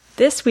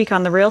This week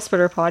on the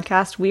Railsplitter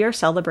podcast, we are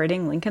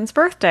celebrating Lincoln's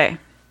birthday.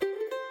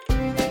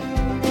 Now!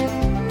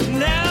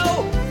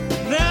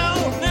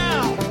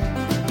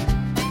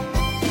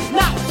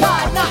 Not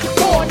five, not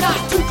four,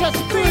 not two,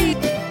 just three!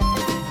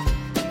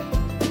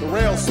 The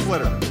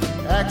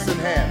Railsplitter, axe in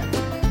hand,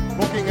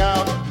 looking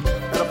out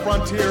at a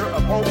frontier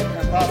of hope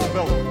and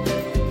possibility.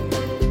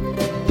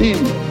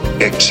 Being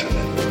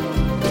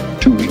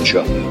excellent to each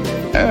other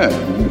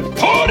and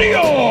party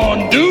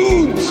on,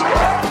 dudes!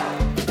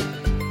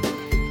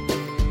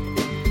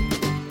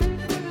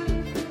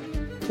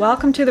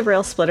 Welcome to the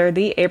Railsplitter,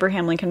 the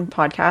Abraham Lincoln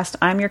podcast.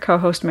 I'm your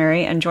co-host,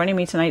 Mary, and joining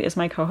me tonight is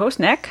my co-host,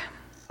 Nick.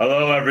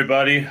 Hello,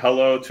 everybody.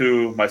 Hello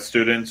to my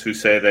students who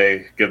say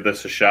they give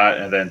this a shot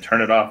and then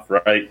turn it off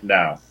right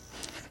now.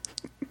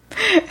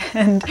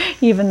 And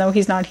even though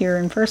he's not here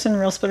in person,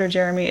 Railsplitter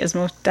Jeremy is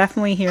most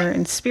definitely here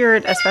in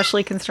spirit,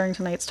 especially concerning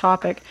tonight's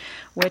topic,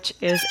 which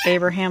is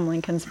Abraham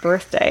Lincoln's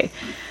birthday.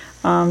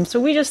 So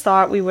we just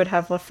thought we would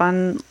have a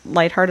fun,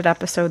 lighthearted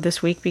episode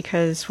this week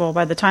because, well,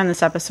 by the time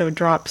this episode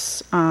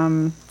drops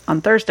on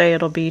Thursday,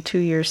 it'll be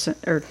 2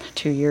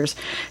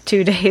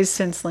 days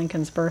since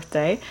Lincoln's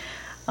birthday.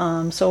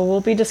 So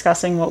we'll be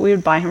discussing what we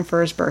would buy him for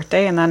his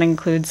birthday, and that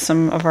includes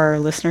some of our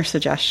listener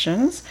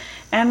suggestions.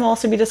 And we'll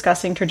also be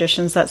discussing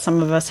traditions that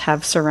some of us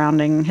have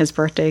surrounding his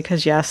birthday,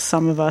 because yes,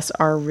 some of us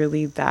are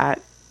really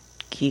that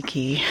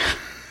geeky.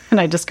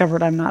 And I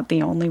discovered I'm not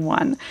the only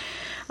one.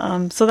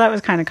 So that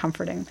was kind of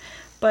comforting.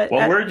 But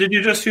what word did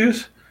you just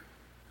use?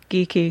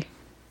 Geeky.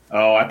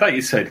 Oh, I thought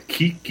you said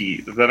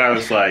kiki. Then I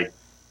was like,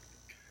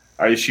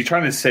 is she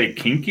trying to say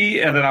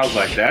kinky? And then I was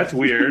like, that's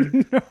weird.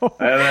 No.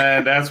 And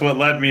then that's what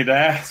led me to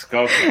ask.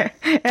 Okay.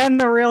 And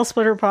the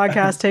Railsplitter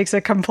podcast takes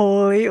a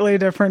completely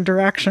different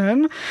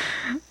direction.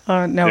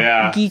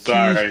 Yeah, geeky.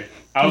 Sorry.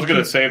 I was going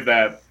to save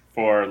that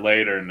for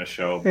later in the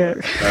show, but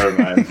never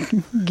mind.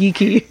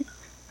 Geeky.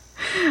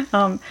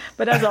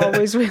 But as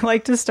always, we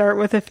like to start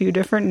with a few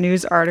different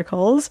news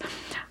articles.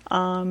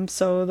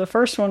 So the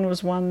first one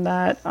was one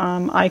that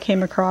I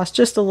came across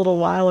just a little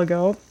while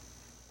ago,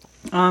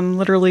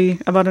 literally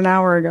about an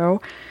hour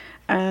ago.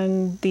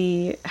 And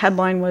the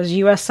headline was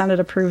U.S.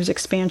 Senate approves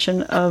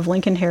expansion of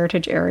Lincoln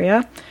Heritage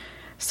Area.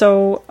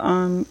 So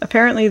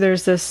apparently there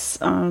is this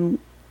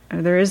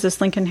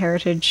Lincoln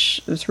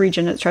Heritage, this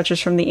region. It stretches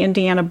from the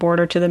Indiana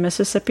border to the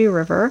Mississippi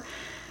River.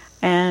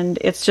 And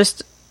it's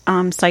just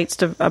sites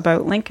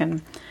about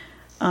Lincoln.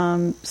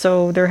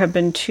 So there have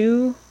been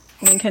 2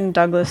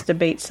 Lincoln-Douglas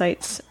debate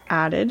sites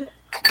added,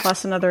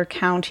 plus another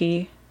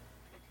county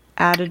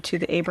added to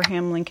the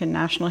Abraham Lincoln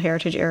National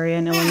Heritage Area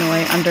in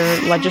Illinois under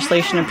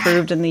legislation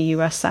approved in the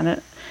U.S.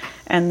 Senate,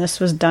 and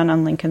this was done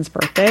on Lincoln's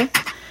birthday.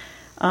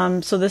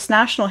 So this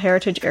National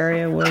Heritage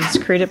Area was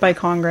created by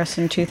Congress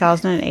in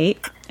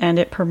 2008, and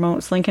it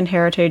promotes Lincoln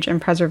heritage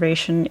and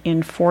preservation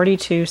in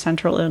 42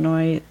 central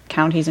Illinois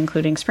counties,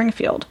 including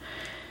Springfield.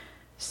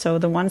 So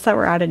the ones that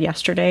were added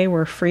yesterday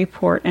were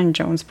Freeport and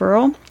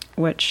Jonesboro,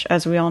 which,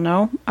 as we all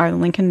know, are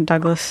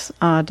Lincoln-Douglas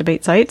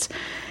debate sites.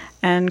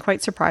 And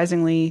quite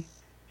surprisingly,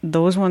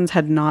 those ones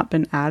had not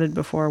been added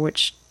before,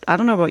 which, I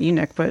don't know about you,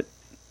 Nick, but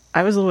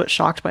I was a little bit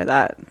shocked by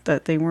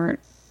that they weren't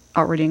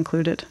already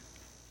included.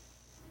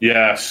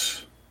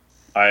 Yes,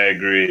 I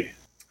agree.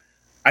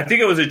 I think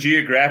it was a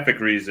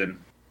geographic reason,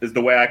 is the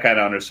way I kind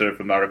of understood it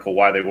from the article,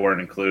 why they weren't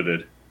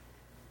included.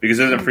 Because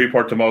isn't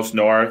Freeport the most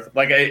north?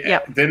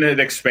 Didn't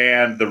it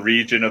expand the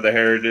region of the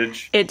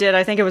heritage? It did.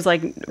 I think it was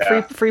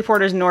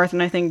Freeport is north,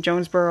 and I think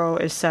Jonesboro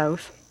is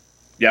south.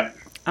 Yep.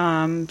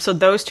 So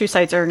those 2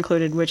 sites are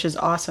included, which is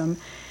awesome.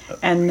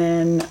 And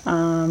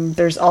then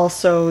there's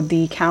also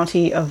the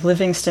county of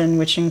Livingston,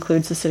 which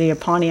includes the city of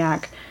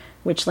Pontiac,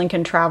 which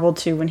Lincoln traveled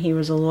to when he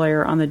was a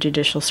lawyer on the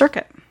judicial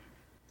circuit.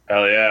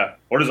 Hell yeah.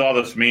 What does all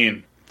this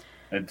mean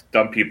in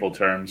dumb people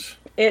terms?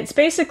 It's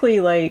basically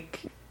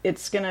like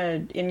it's going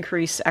to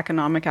increase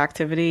economic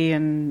activity,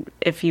 and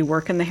if you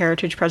work in the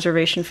heritage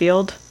preservation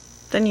field,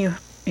 then you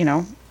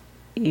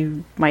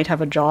might have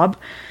a job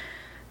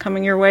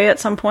coming your way at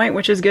some point,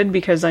 which is good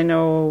because I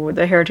know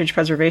the heritage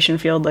preservation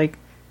field,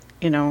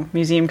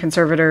 museum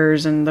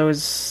conservators and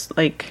those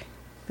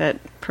that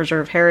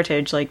preserve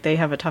heritage, they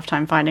have a tough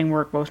time finding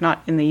work, both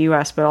not in the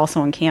U.S. but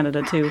also in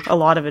Canada too. A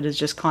lot of it is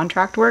just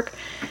contract work.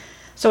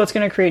 So it's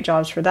going to create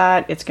jobs for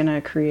that. It's going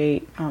to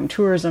create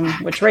tourism,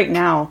 which right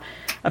now,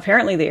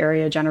 apparently the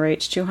area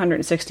generates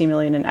 $260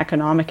 million in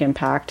economic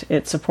impact.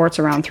 It supports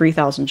around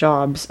 3,000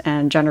 jobs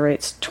and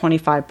generates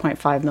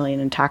 $25.5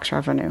 million in tax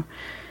revenue.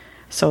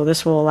 So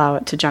this will allow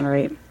it to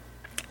generate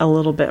a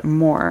little bit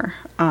more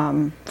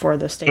for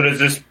the state. So does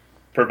this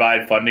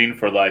provide funding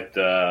for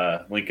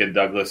the Lincoln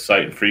Douglas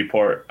site in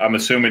Freeport? I'm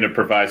assuming it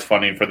provides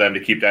funding for them to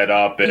keep that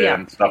up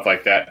and stuff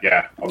like that.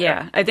 Yeah. Okay.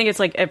 Yeah. I think it's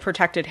a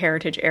protected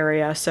heritage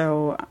area.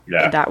 So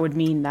that would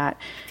mean that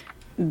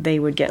they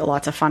would get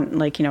lots of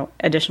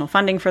additional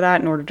funding for that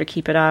in order to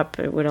keep it up.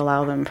 It would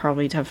allow them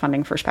probably to have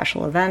funding for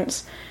special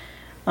events.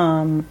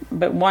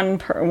 But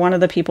one of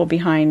the people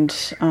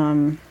behind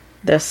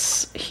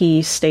this,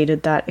 he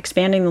stated that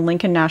expanding the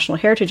Lincoln National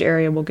Heritage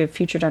Area will give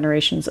future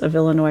generations of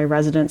Illinois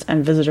residents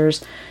and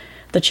visitors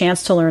the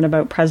chance to learn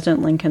about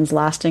President Lincoln's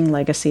lasting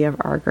legacy of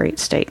our great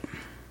state.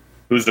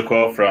 Who's the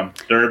quote from?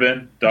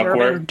 Durbin?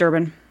 Duckworth?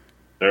 Durbin.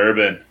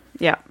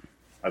 Yeah.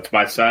 That's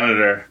my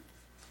senator.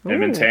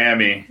 Him and Ooh.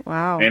 Tammy.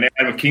 Wow. And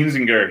Adam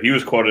Kinzinger, he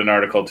was quoted in an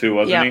article too,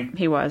 wasn't Yeah,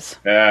 he was.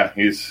 Yeah, I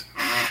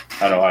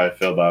don't know how I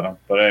feel about him.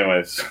 But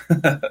anyways,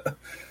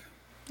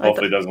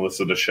 hopefully he doesn't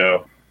listen to the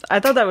show. I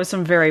thought that was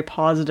some very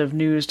positive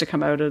news to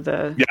come out of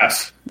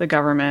the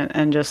government,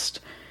 and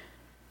just,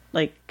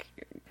 like,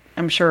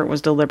 I'm sure it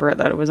was deliberate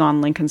that it was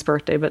on Lincoln's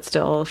birthday, but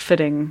still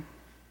fitting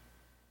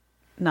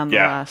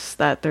nonetheless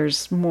that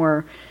there's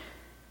more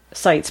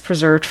sites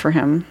preserved for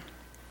him.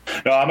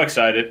 No, I'm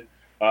excited.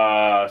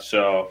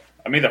 So,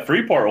 I mean, the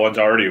Freeport one's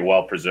already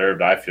well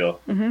preserved, I feel.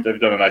 Mm-hmm. They've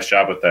done a nice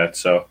job with that.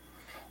 So,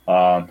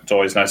 it's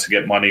always nice to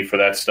get money for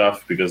that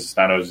stuff because it's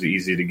not always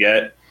easy to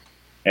get.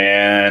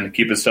 And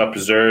keeping stuff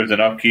preserved and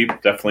upkeep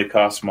definitely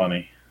costs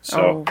money.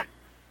 So,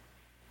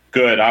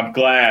 good. I'm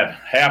glad.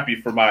 Happy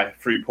for my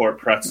Freeport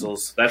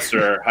pretzels. That's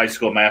their high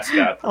school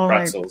mascot, the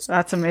pretzels.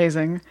 That's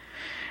amazing.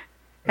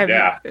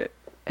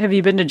 Have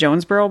you been to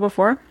Jonesboro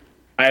before?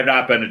 I have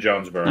not been to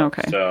Jonesboro.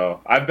 Okay. So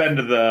I've been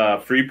to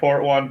the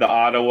Freeport one, the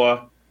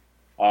Ottawa,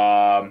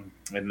 and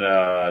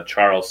the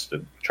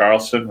Charleston.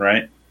 Charleston,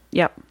 right?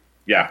 Yep.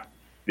 Yeah.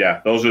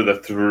 Those are the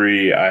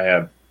three I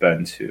have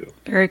been to.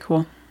 Very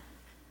cool.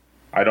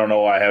 I don't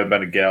know why I haven't been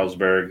to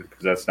Galesburg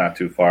because that's not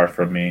too far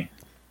from me.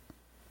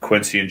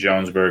 Quincy and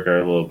Jonesburg are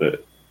a little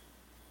bit.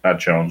 Not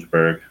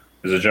Jonesburg.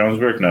 Is it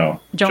Jonesburg? No.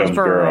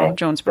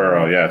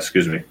 Jonesboro. Yeah,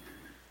 excuse me.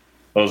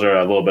 Those are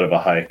a little bit of a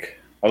hike.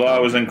 Although I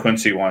was in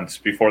Quincy once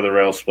before the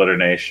Railsplitter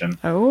Nation.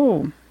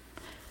 Oh.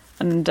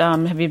 And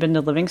have you been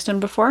to Livingston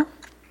before?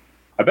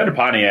 I've been to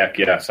Pontiac,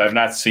 yes. I've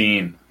not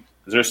seen...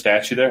 Is there a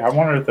statue there? I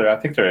wonder if there... I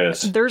think there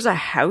is. There's a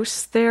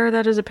house there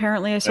that is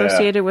apparently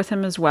associated with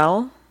him as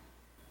well,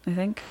 I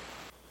think.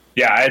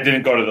 Yeah, I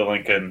didn't go to the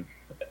Lincoln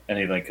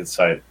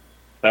site.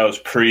 That was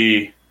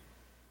pre-awesome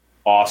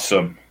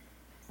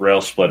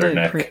Railsplitter,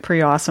 Nick.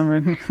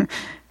 Pre-awesome.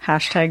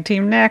 Hashtag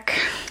Team Nick.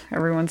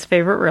 Everyone's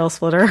favorite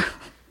Railsplitter.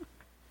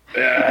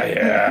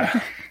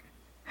 Yeah.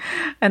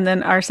 And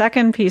then our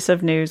second piece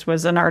of news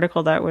was an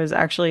article that was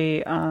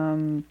actually a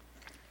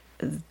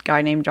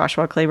guy named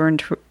Joshua Claiborne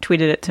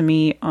tweeted it to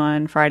me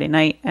on Friday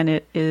night, and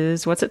it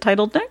is, what's it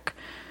titled, Nick?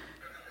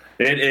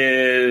 It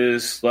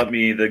is,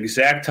 the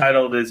exact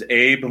title is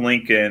Abe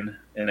Lincoln,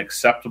 an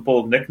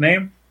acceptable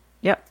nickname?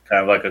 Yep.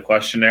 Kind of like a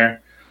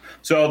questionnaire.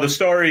 So the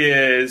story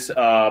is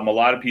a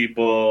lot of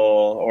people,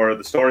 or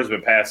the story's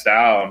been passed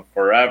down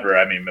forever.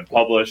 I mean, been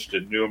published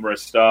in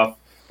numerous stuff.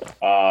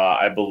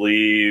 I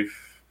believe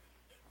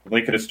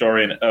Lincoln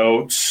historian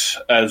Oates,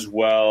 as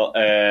well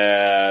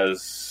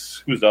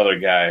as, who's the other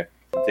guy?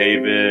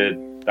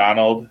 David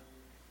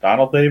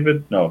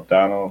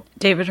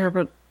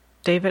Herbert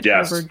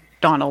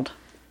Donald.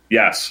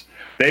 Yes.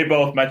 They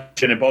both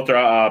mentioned in both their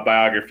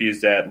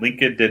biographies that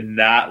Lincoln did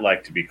not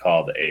like to be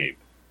called Abe.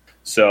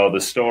 So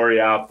the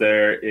story out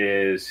there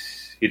is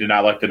he did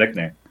not like the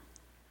nickname.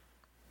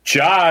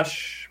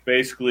 Josh,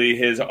 basically,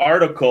 his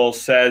article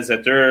says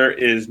that there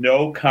is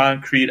no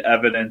concrete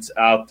evidence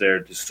out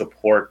there to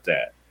support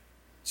that.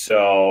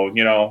 So,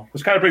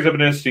 this kind of brings up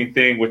an interesting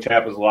thing, which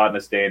happens a lot in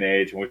this day and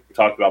age, and we've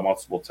talked about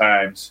multiple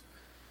times.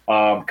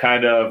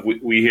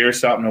 We hear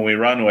something and we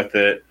run with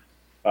it,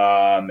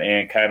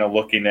 and kind of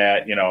looking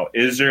at,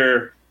 is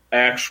there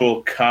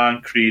actual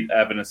concrete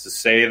evidence to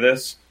say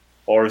this,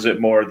 or is it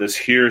more this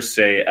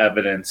hearsay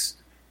evidence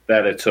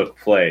that it took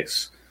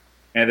place?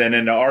 And then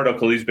in the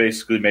article, he's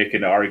basically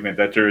making the argument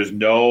that there is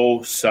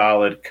no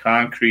solid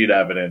concrete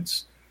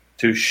evidence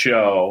to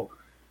show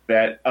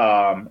that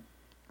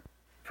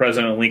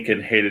President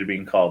Lincoln hated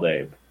being called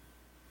Abe.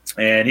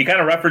 And he kind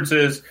of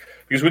references,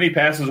 because when he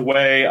passes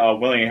away,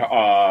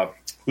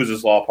 who's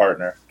his law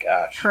partner?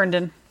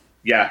 Herndon.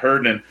 Yeah,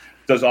 Herndon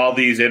does all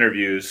these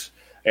interviews.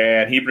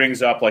 And he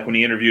brings up, when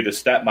he interviewed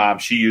his stepmom,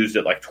 she used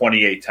it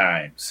 28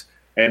 times.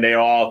 And they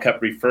all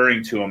kept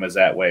referring to him as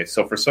that way.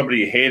 So for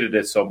somebody who hated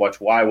it so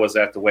much, why was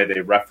that the way they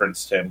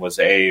referenced him was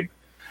Abe,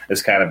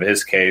 is kind of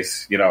his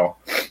case,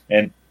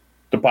 And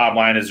the bottom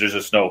line is there's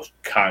just no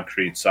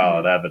concrete,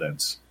 solid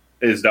evidence,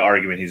 is the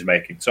argument he's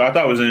making. So I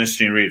thought it was an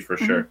interesting read for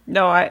sure.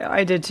 No,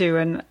 I did too.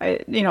 And,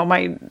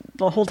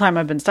 the whole time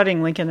I've been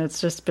studying Lincoln,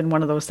 it's just been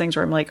one of those things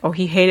where I'm like, oh,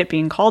 he hated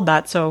being called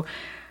that. So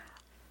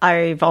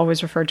I've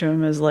always referred to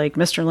him as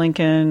Mr.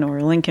 Lincoln,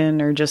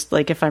 or just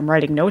if I'm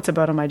writing notes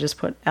about him, I just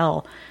put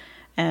L.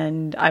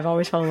 And I've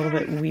always felt a little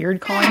bit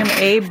weird calling him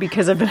Abe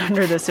because I've been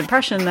under this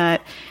impression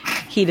that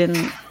he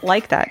didn't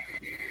like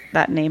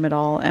that name at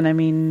all. And I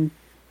mean,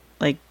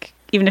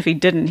 even if he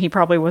didn't, he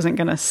probably wasn't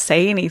going to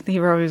say anything. He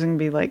probably was going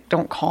to be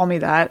don't call me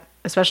that,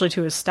 especially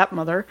to his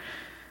stepmother,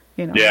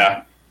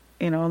 Yeah.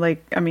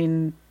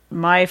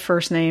 My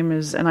first name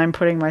is, and I'm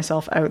putting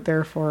myself out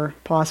there for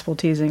possible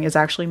teasing, is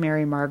actually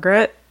Mary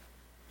Margaret.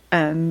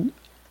 And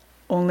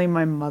only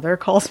my mother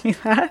calls me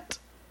that.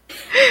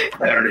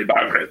 Mary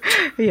Margaret.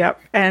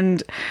 Yep.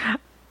 And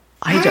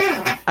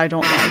I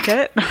don't like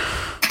it.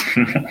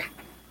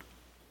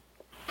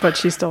 but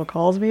she still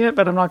calls me it.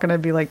 But I'm not going to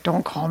be like,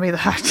 don't call me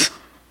that.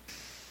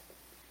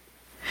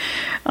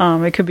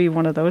 It could be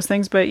one of those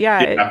things, but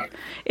yeah.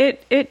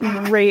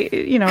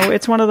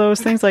 It's one of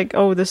those things like,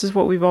 oh, this is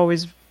what we've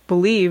always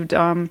believed.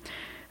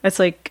 It's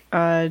like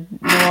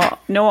Noah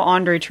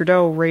Andre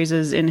Trudeau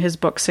raises in his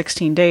book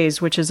 16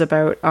 Days, which is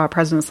about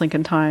President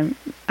Lincoln time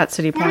at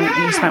City Point,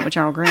 and he spent with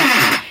General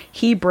Grant.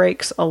 He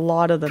breaks a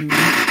lot of the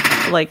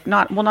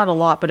not a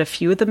lot, but a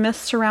few of the myths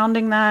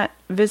surrounding that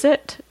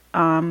visit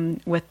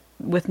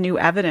with new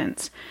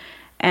evidence.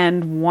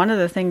 And one of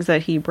the things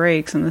that he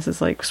breaks, and this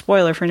is like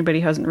spoiler for anybody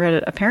who hasn't read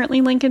it,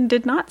 apparently Lincoln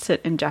did not sit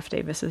in Jeff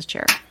Davis's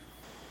chair.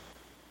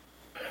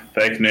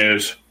 Fake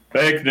news.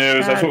 Fake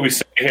news. That's what we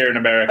say here in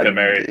America,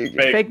 Mary.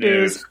 Fake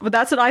news. But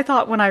that's what I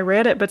thought when I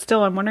read it. But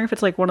still, I'm wondering if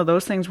it's like one of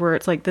those things where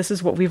it's like, this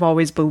is what we've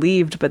always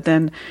believed, but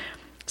then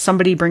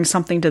somebody brings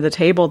something to the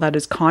table that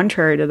is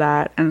contrary to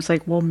that. And it's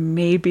like, well,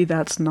 maybe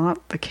that's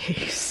not the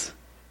case.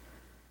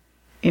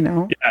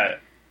 Yeah.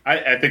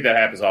 I think that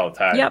happens all the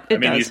time. Yep, it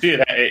does.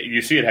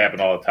 You see it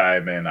happen all the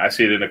time, and I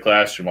see it in the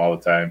classroom all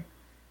the time.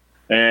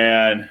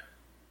 And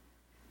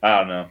I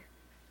don't know.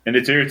 And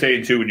it's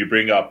irritating too when you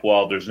bring up,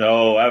 well, there's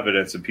no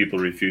evidence and people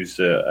refuse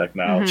to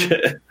acknowledge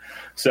it.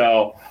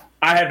 So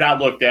I have not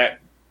looked at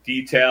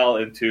detail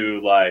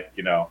into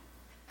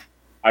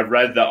I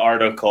read the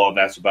article and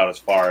that's about as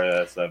far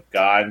as I've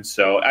gone.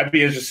 So I'd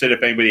be interested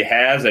if anybody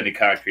has any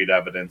concrete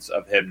evidence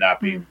of him not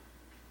being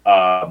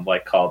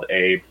called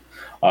Abe.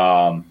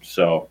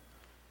 So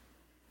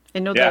I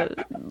know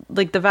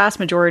the vast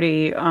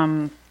majority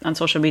on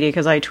social media,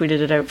 because I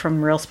tweeted it out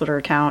from Railsplitter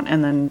account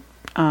and then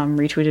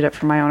retweeted it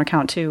from my own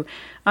account too.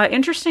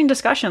 Interesting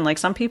discussion. Like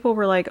some people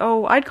were like,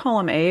 "Oh, I'd call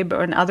him Abe,"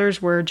 and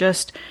others were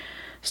just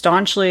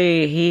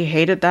staunchly he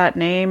hated that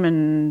name,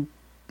 and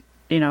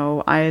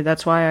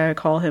that's why I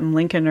call him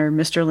Lincoln or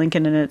Mr.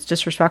 Lincoln, and it's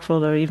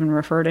disrespectful to even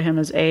refer to him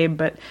as Abe.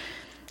 But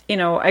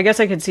I guess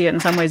I could see it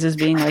in some ways as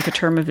being like a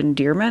term of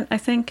endearment. I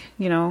think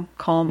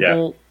call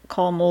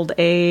him old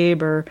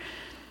Abe or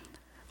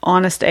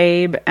Honest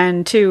Abe.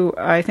 And two,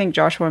 I think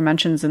Joshua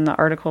mentions in the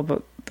article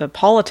about the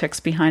politics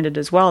behind it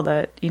as well,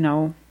 that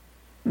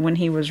when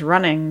he was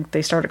running,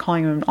 they started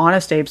calling him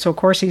Honest Abe, so of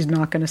course he's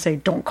not going to say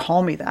don't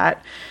call me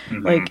that.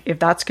 Like if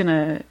that's going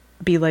to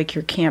be like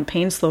your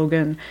campaign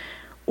slogan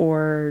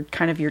or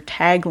kind of your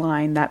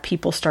tagline that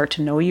people start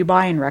to know you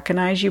by and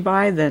recognize you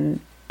by, then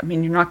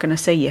you're not going to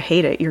say you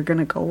hate it, you're going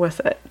to go with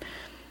it.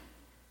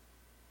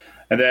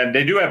 And then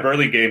they do have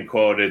Burlingame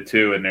quoted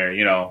too in there,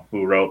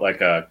 who wrote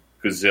like a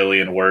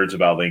gazillion words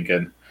about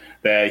Lincoln,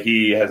 that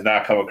he has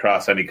not come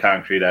across any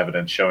concrete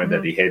evidence showing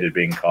that he hated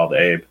being called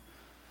Abe.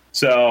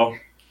 So,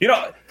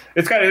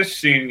 it's kind of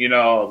interesting,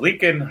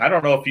 Lincoln, I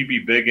don't know if he'd be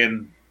big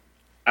in,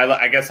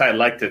 I guess I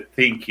like to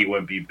think he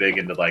wouldn't be big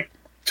into like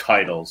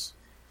titles.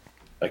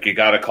 Like, you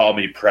got to call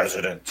me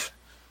president.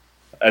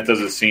 That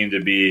doesn't seem to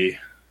be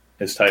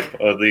his type,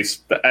 or at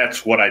least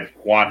that's what I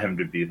want him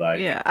to be like.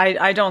 Yeah,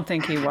 I don't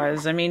think he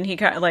was. I mean, he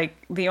kind of, like,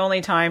 the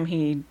only time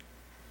he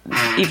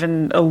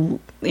even,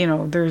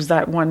 there's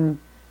that one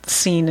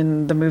scene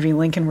in the movie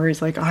Lincoln where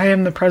he's like, I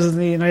am the president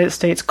of the United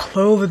States,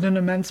 clothed in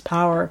immense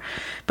power.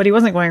 But he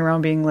wasn't going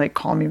around being like,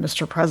 call me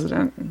Mr.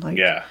 President. Like,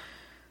 yeah.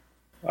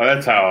 Well,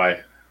 that's how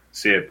I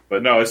see it.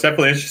 But no, it's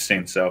definitely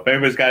interesting. So if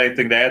anybody's got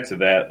anything to add to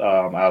that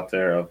out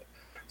there of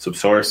some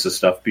sources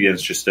stuff, be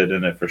interested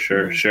in it for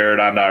sure. Share it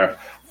on our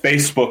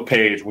Facebook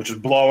page, which is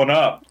blowing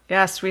up.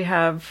 Yes, we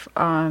have,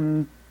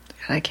 I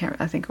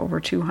think over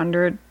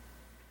 200.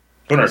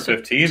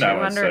 215, I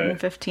would say.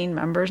 215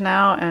 members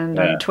now. And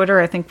on Twitter,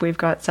 I think we've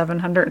got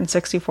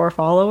 764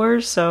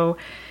 followers. So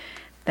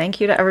thank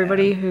you to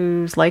everybody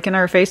who's liking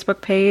our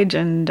Facebook page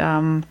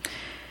and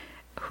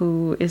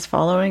who is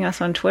following us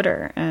on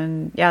Twitter.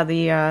 And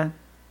the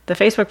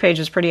Facebook page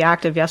was pretty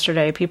active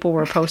yesterday. People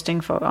were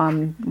posting,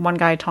 one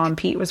guy, Tom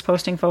Pete, was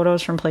posting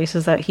photos from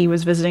places that he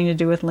was visiting to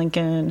do with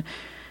Lincoln.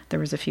 There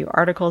was a few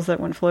articles that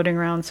went floating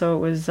around. So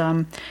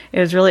it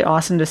was really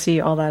awesome to see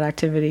all that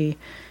activity.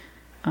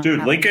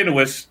 Dude, Lincoln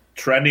was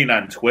trending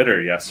on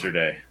Twitter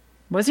yesterday.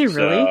 Was he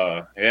really?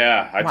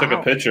 Yeah, I took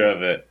a picture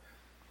of it.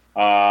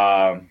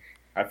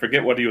 I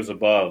forget what he was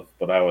above,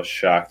 but I was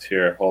shocked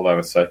here. Hold on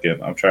a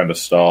second. I'm trying to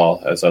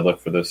stall as I look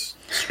for this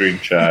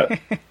screenshot.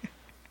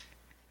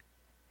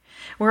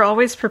 We're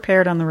always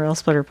prepared on the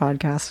Railsplitter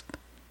podcast.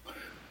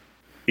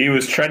 He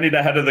was trending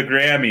ahead of the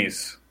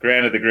Grammys.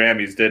 Granted, the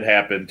Grammys did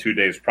happen 2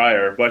 days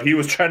prior, but he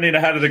was trending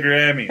ahead of the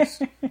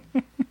Grammys.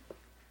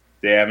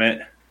 Damn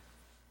it.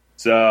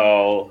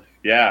 So,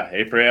 yeah,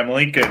 Abraham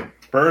Lincoln,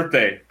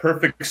 birthday.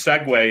 Perfect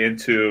segue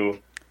into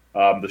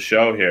the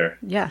show here.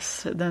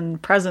 Yes, then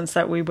presents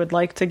that we would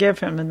like to give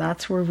him, and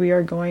that's where we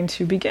are going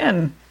to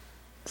begin.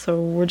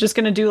 So we're just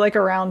going to do like a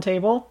round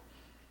table.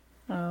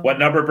 What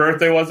number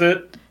birthday was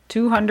it?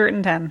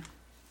 210.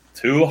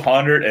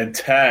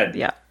 210.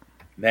 Yeah.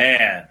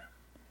 Man,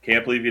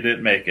 can't believe you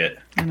didn't make it.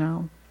 I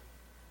know.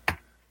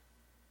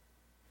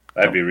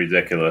 That'd be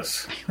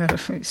ridiculous.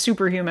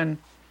 Superhuman.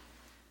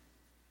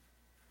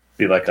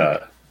 Be like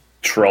a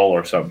troll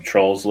or something.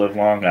 Trolls live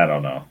long? I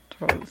don't know.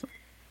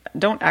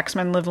 Don't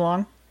X-Men live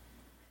long?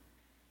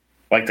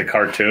 Like the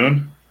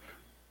cartoon?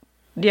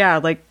 Yeah,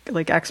 like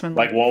X-Men.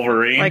 Like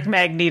Wolverine? Like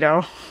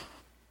Magneto.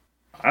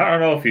 I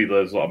don't know if he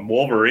lives...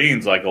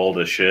 Wolverine's like old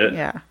as shit.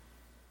 Yeah.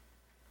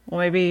 Well,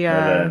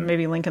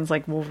 maybe Lincoln's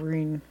like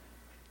Wolverine.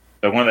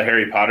 But one of the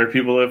Harry Potter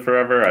people live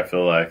forever? I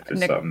feel like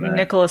there's something there.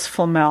 Nicholas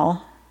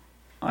Flamel,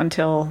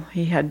 until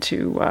he had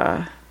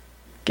to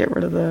get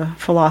rid of the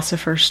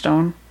Philosopher's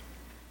Stone.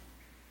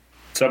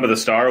 Some of the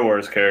Star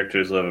Wars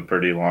characters live a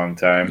pretty long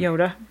time.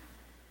 Yoda.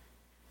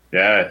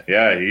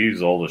 Yeah,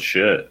 he's old as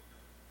shit.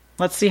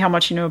 Let's see how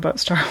much you know about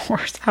Star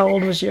Wars. How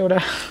old was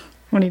Yoda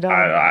when he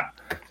died?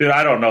 Dude,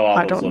 I don't know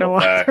all those little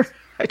facts.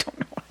 I don't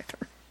know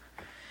either.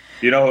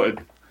 You know,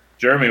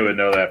 Jeremy would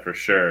know that for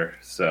sure.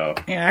 So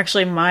yeah,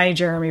 actually, my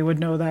Jeremy would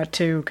know that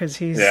too because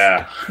he's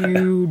a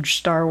huge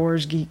Star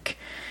Wars geek.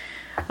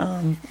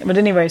 But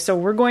anyway, so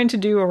we're going to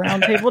do a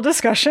roundtable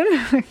discussion,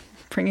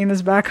 bringing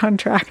this back on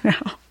track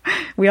now.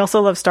 We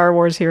also love Star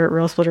Wars here at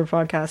Railsplitter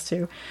Podcast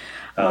too.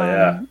 Oh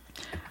yeah.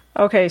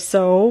 Okay,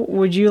 so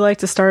would you like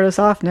to start us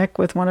off, Nick,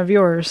 with one of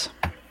yours?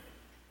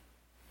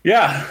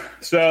 Yeah.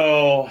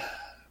 So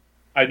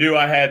I knew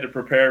I had to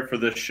prepare for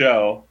this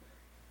show,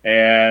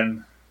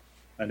 and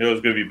I knew I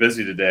was going to be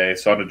busy today.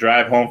 So on the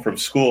drive home from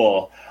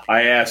school,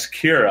 I asked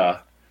Kira,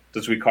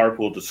 since we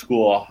carpooled to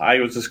school, I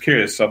was just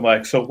curious. So I'm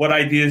like, so what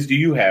ideas do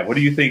you have? What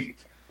do you think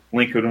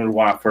Lincoln would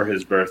want for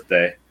his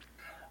birthday?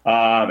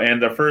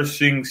 And the first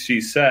thing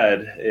she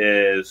said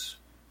is,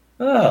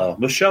 oh,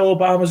 Michelle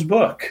Obama's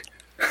book.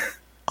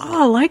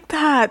 Oh, I like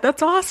that.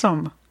 That's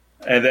awesome.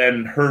 And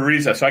then her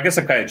reason, so I guess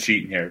I'm kind of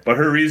cheating here, but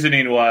her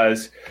reasoning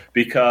was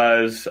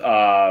because,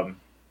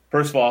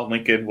 first of all,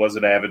 Lincoln was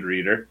an avid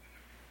reader,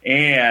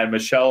 and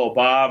Michelle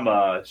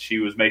Obama, she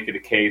was making a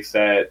case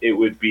that it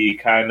would be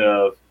kind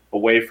of a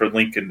way for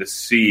Lincoln to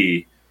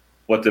see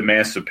what the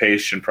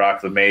Emancipation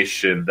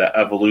Proclamation, the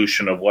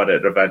evolution of what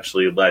it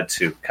eventually led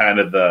to, kind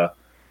of the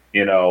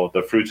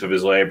fruits of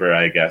his labor,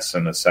 I guess,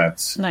 in a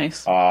sense.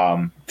 Nice.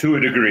 To a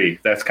degree,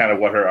 that's kind of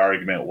what her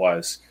argument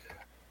was.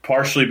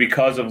 Partially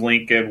because of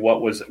Lincoln,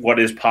 what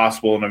is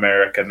possible in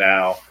America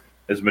now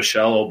is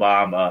Michelle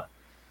Obama,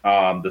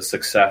 the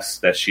success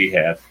that she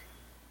had.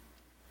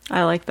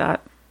 I like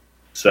that.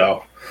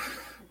 So,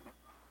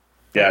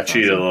 yeah, I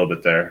cheated a little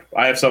bit there.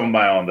 I have some of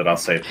my own that I'll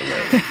save for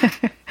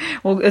later.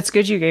 Well, it's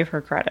good you gave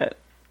her credit.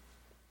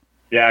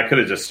 Yeah, I could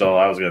have just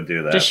I was going to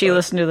do that. Does she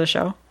listen to the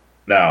show?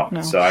 No,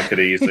 so I could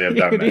have easily have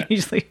done that.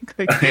 Easily,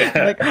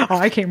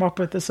 I came up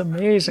with this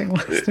amazing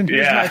list, and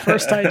here's my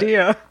first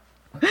idea.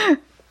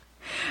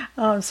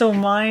 So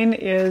mine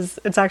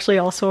it's actually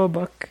also a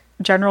book,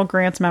 General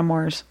Grant's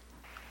Memoirs,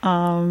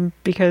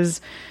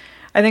 because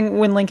I think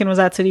when Lincoln was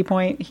at City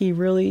Point, he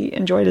really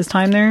enjoyed his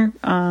time there,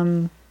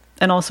 and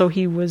also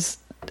he was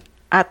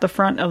at the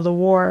front of the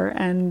war,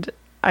 and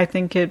I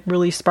think it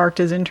really sparked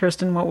his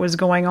interest in what was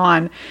going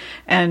on.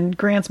 And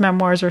Grant's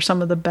memoirs are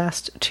some of the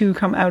best to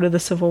come out of the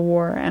Civil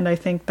War. And I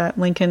think that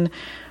Lincoln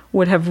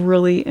would have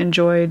really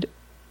enjoyed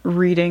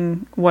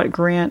reading what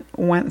Grant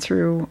went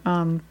through,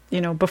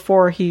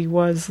 before he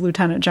was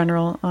Lieutenant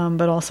General,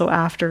 but also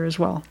after as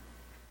well.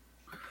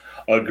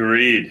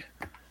 Agreed.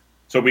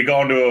 So we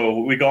go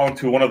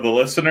into one of the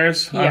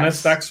listeners on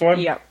this next one?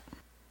 Yep.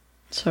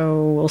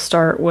 So we'll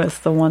start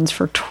with the ones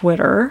for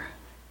Twitter.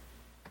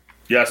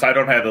 Yes, I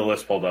don't have the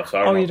list pulled up, so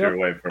I don't know if you're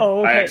away from it. Oh,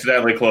 okay. I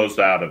accidentally closed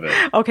out of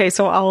it. Okay,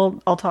 so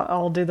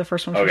I'll do the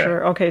first one for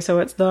sure. Okay, so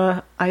it's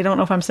I don't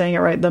know if I'm saying it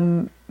right,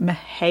 the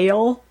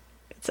Mahale.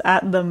 It's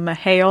at the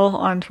Mahale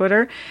on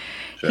Twitter.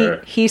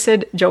 Sure. He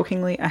said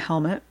jokingly a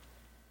helmet.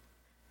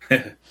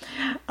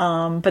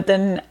 But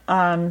then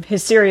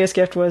his serious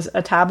gift was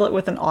a tablet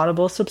with an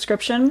Audible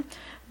subscription.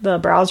 The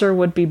browser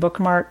would be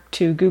bookmarked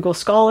to Google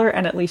Scholar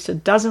and at least a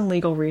dozen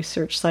legal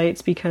research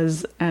sites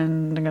because,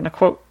 and I'm going to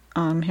quote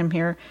him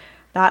here,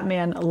 that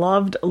man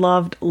loved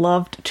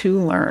to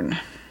learn.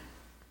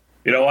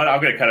 You know what?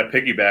 I'm going to kind of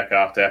piggyback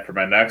off that for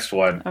my next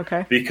one.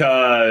 Okay.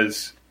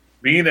 Because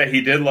being that he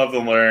did love to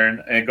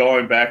learn, and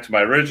going back to my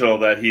original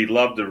that he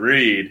loved to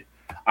read,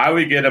 I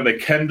would get him a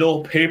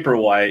Kindle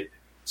Paperwhite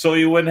so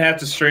he wouldn't have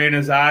to strain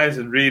his eyes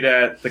and read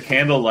at the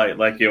candlelight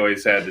like he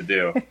always had to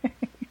do.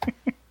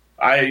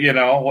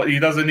 He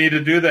doesn't need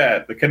to do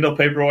that. The Kindle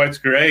Paperwhite's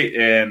great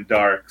in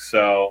dark,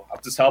 so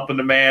I'm just helping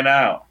the man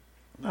out.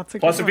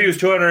 Plus, if he was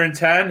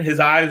 210, his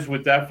eyes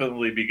would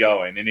definitely be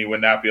going, and he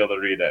would not be able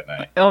to read at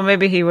night. Oh,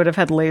 maybe he would have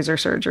had laser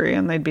surgery,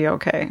 and they'd be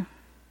okay.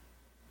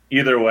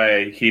 Either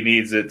way, he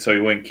needs it so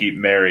he wouldn't keep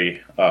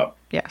Mary up.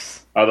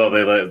 Yes. Although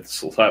they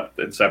slept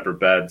in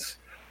separate beds.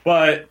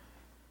 But,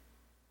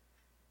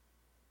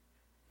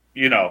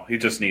 he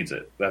just needs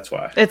it. That's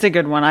why. It's a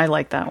good one. I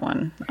like that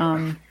one.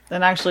 And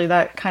actually,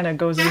 that kind of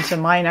goes into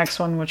my next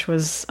one, which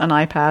was an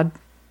iPad.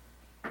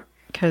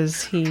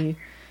 Because he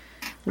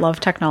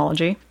loved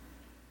technology.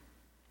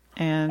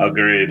 And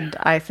agreed.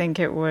 I think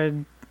it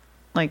would,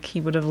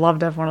 he would have loved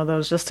to have one of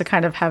those just to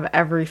kind of have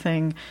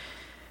everything,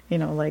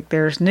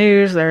 there's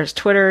news, there's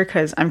Twitter,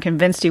 because I'm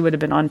convinced he would have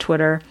been on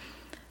Twitter,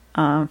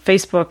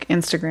 Facebook,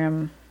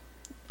 Instagram,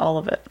 all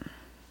of it.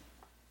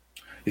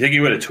 You think he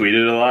would have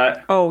tweeted a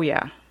lot? Oh,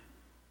 yeah.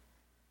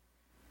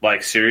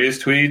 like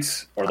serious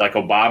tweets or like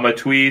Obama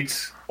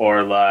tweets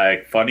or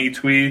like funny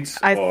tweets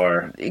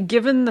or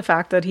given the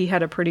fact that he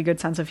had a pretty good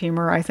sense of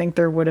humor, I think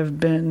there would have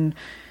been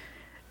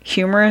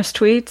humorous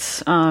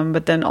tweets,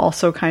 but then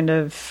also kind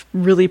of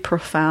really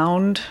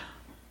profound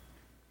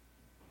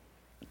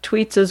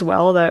tweets as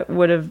well that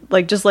would have,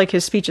 like, just like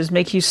his speeches,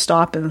 make you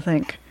stop and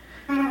think.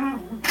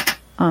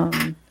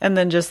 And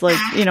then just like,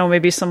 you know,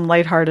 maybe some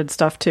lighthearted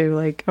stuff too,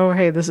 like, oh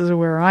hey, this is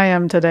where I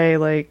am today,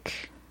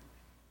 like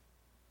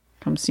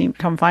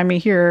come find me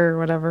here or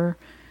whatever.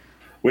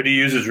 Would he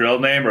use his real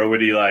name, or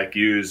would he like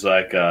use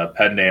like a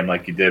pen name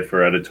like he did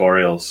for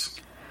editorials?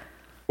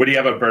 Would he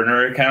have a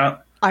burner account?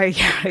 I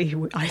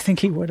think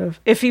he would have.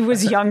 If he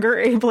was younger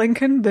Abe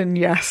Lincoln, then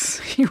yes,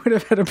 he would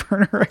have had a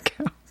burner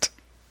account.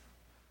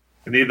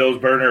 We need those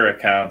burner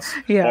accounts.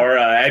 Yeah. Or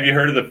have you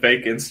heard of the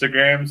fake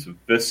Instagrams,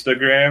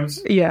 Vistagrams?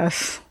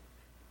 Yes.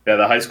 Yeah,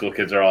 the high school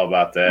kids are all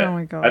about that. Oh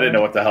my God. I didn't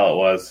know what the hell it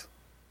was.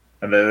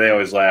 And then they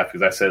always laugh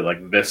because I said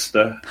like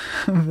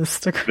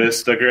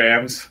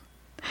Vistagrams.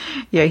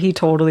 Yeah, he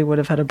totally would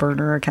have had a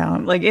burner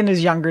account, like in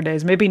his younger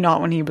days. Maybe not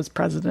when he was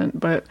president,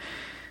 but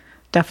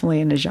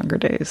definitely in his younger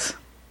days.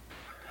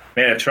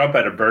 Man, if Trump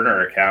had a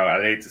burner account,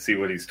 I'd hate to see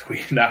what he's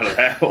tweeting out of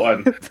that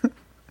one.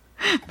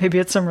 Maybe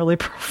it's some really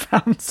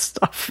profound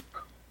stuff.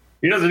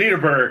 He doesn't need a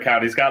burner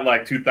account. He's got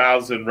like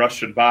 2,000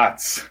 Russian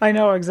bots. I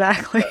know,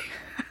 exactly.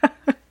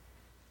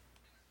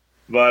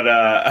 But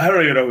I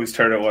don't even know whose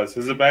turn it was.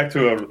 Is it back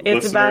to a listener?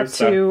 It's back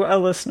to a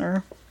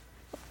listener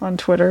on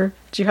Twitter.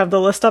 Do you have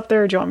the list up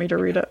there, or do you want me to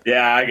read it?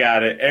 Yeah, I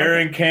got it.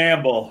 Aaron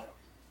Campbell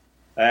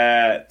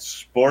at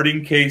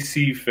Sporting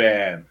KC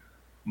fan.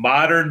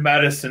 Modern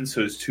medicine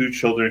so his 2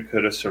 children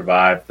could have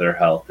survived their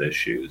health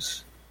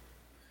issues.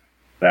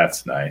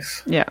 That's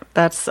nice. Yeah,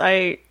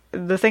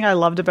 the thing I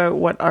loved about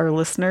what our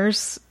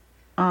listeners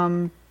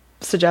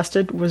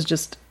suggested was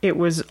just, it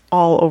was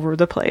all over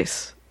the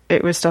place.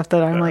 It was stuff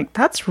that I'm like,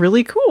 that's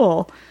really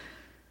cool.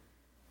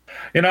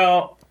 You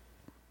know,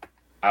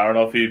 I don't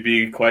know if he'd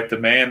be quite the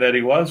man that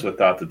he was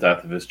without the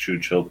death of his 2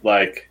 children.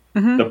 Like,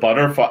 the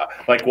butterfly,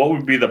 like, what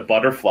would be the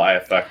butterfly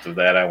effect of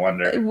that, I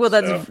wonder? Well,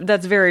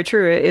 that's very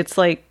true. It's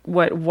like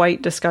what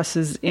White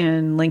discusses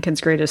in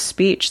Lincoln's greatest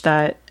speech,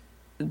 that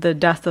the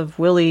death of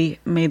Willie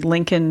made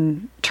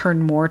Lincoln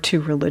turn more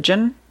to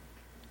religion.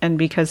 And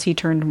because he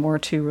turned more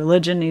to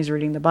religion, he's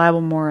reading the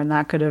Bible more, and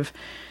that could have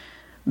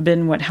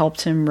been what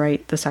helped him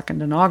write the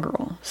second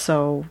inaugural.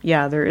 So,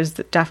 yeah, there is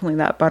definitely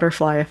that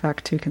butterfly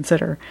effect to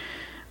consider.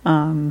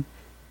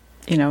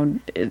 You know,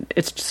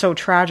 it's so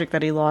tragic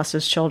that he lost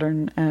his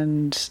children,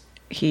 and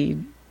he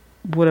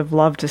would have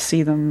loved to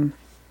see them,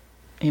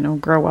 you know,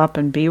 grow up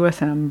and be with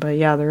him. But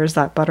yeah, there is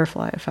that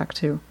butterfly effect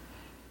too.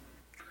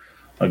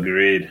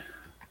 Agreed.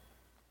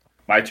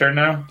 My turn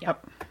now?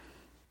 Yep.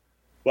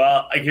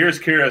 Well, here's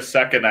Kira's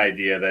second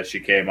idea that she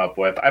came up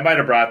with. I might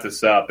have brought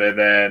this up, and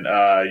then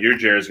your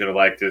Jared's going to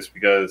like this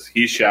because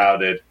he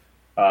shouted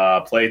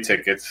play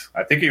tickets.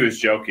 I think he was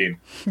joking.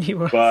 He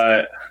was.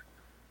 But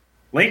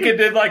Lincoln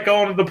did like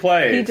going to the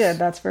plays. He did.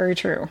 That's very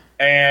true.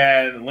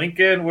 And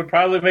Lincoln would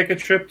probably make a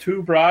trip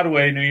to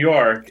Broadway, New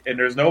York, and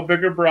there's no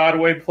bigger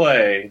Broadway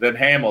play than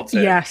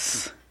Hamilton.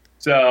 Yes.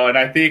 So, and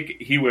I think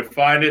he would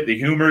find it. The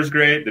humor's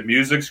great. The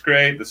music's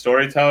great. The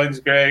storytelling's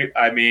great.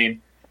 I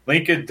mean,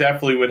 Lincoln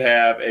definitely would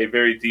have a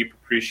very deep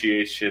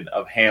appreciation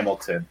of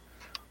Hamilton.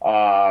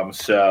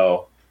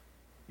 So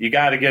you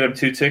got to get him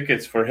 2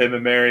 tickets for him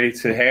and Mary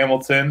to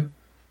Hamilton.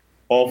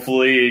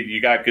 Hopefully you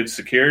got good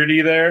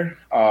security there.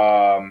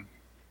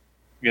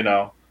 You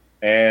know,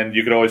 and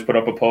you could always put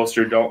up a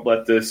poster, don't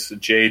let this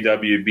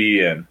JWB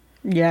in.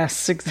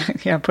 Yes,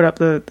 exactly. Yeah, put up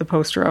the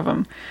poster of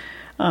him.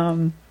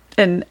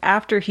 And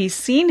after he's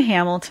seen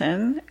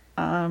Hamilton,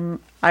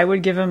 I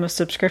would give him a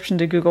subscription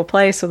to Google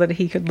Play so that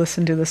he could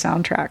listen to the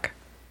soundtrack.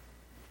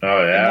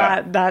 Oh, yeah.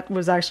 And that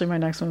was actually my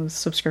next one, was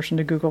subscription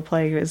to Google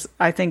Play. Is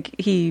I think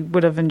he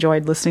would have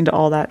enjoyed listening to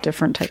all that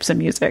different types of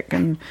music,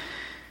 and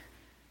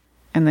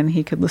then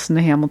he could listen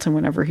to Hamilton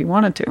whenever he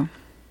wanted to.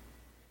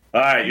 All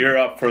right, you're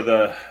up for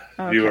the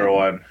viewer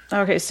one.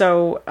 Okay,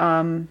 so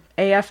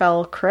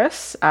AFL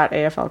Chris, at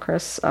AFL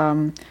Chris,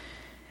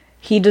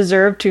 he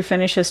deserved to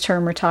finish his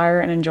term, retire,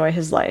 and enjoy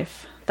his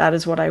life. That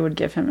is what I would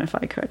give him if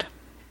I could.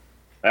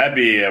 That'd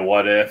be a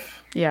what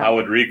if. Yeah. How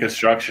would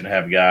Reconstruction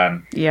have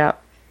gone? Yeah,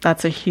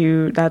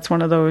 that's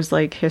one of those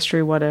like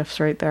history what ifs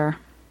right there.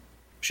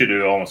 Should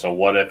do almost a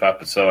what if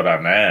episode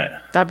on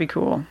that. That'd be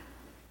cool.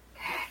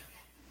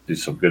 Do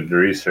some good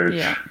research.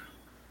 Yeah.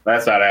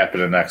 That's not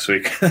happening next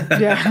week.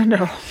 Yeah,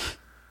 no.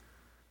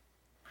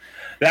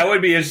 That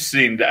would be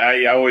interesting.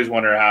 I always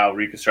wonder how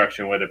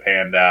Reconstruction would have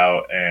panned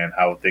out and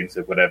how things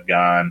would have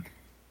gone.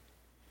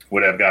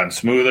 Would it have gone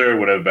smoother?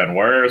 Would it have been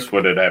worse?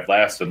 Would it have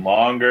lasted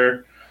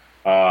longer?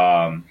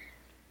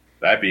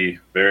 That'd be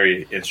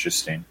very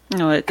interesting.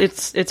 No,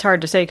 it's hard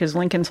to say because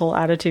Lincoln's whole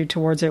attitude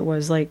towards it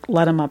was like,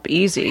 let him up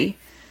easy.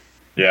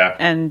 Yeah.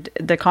 And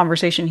the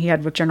conversation he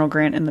had with General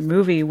Grant in the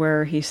movie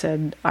where he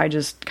said, I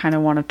just kind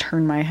of want to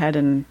turn my head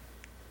and,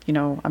 you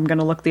know, I'm going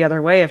to look the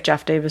other way if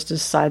Jeff Davis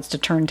decides to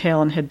turn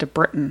tail and head to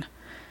Britain.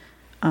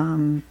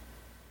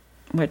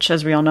 which,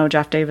 as we all know,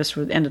 Jeff Davis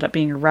ended up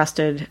being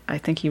arrested. I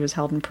think he was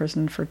held in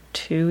prison for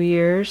 2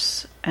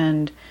 years,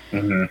 and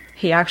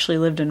he actually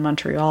lived in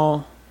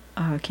Montreal,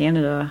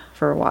 Canada,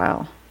 for a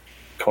while.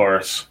 Of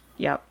course.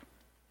 Yep.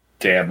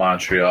 Damn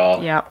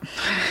Montreal. Yep.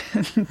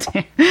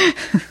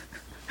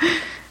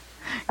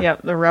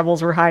 Yep, the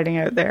rebels were hiding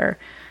out there.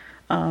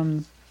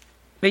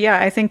 But yeah,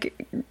 I think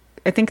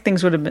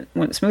things would have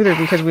went smoother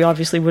because we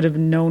obviously would have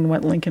known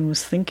what Lincoln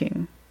was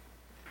thinking.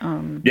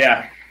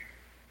 Yeah.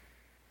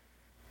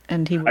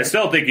 And I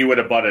still think he would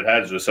have butted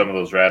heads with some of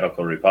those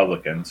radical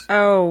Republicans.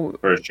 Oh,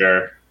 for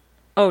sure.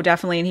 Oh,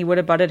 definitely. And he would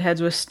have butted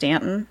heads with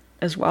Stanton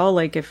as well.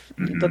 Like, if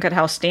you look at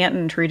how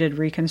Stanton treated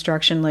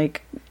Reconstruction,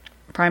 like,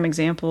 prime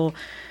example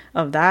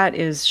of that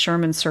is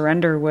Sherman's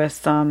surrender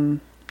with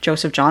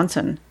Joseph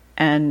Johnson,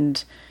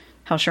 and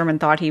how Sherman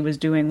thought he was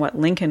doing what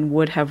Lincoln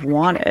would have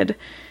wanted.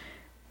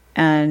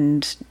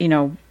 And, you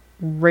know,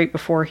 right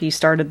before he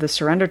started the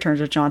surrender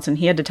terms with Johnson,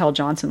 he had to tell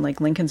Johnson,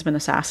 like, Lincoln's been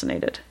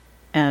assassinated.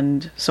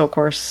 And so, of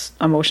course,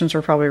 emotions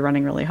were probably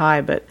running really high,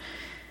 but,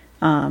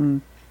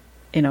 you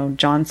know,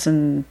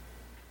 Johnson,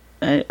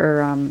 at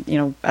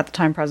the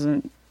time,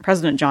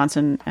 President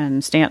Johnson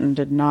and Stanton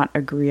did not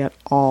agree at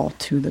all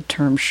to the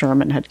term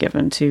Sherman had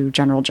given to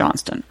General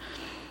Johnston.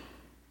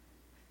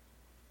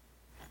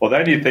 Well,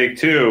 then you think,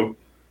 too,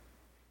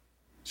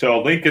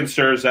 so Lincoln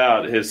serves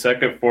out his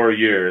second 4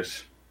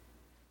 years.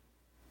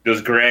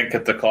 Does Grant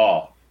get the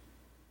call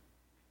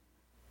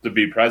to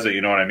be president?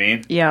 You know what I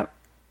mean? Yeah.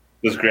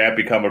 Does Grant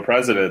become a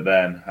president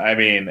then? I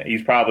mean,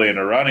 he's probably in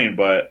the running,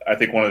 but I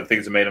think one of the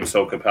things that made him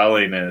so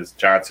compelling is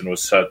Johnson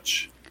was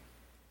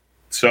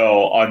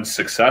so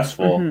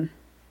unsuccessful. Mm-hmm.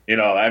 You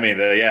know, I mean,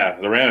 the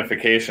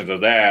ramifications of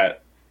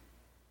that.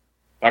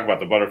 Talk about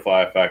the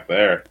butterfly effect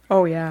there.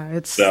 Oh, yeah.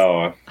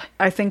 So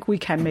I think we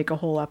can make a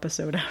whole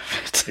episode out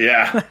of it.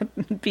 Yeah.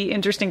 It'd be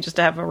interesting just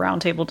to have a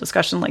roundtable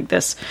discussion like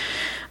this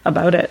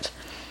about it.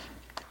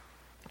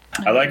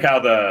 I like how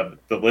the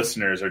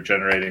listeners are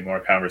generating more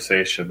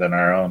conversation than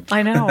our own.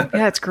 I know.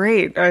 Yeah, it's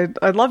great. I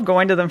love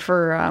going to them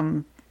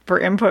for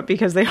input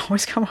because they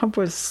always come up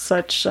with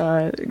such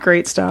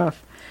great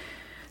stuff.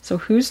 So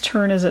whose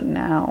turn is it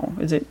now?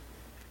 Is it?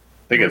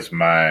 I think it's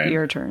mine.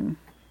 Your turn.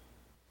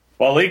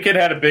 Well, Lincoln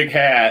had a big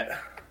hat,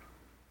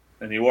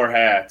 and he wore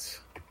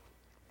hats.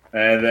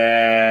 And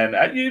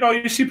then,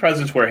 you see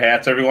presidents wear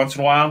hats every once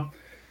in a while.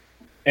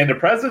 And the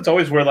presidents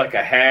always wear, like,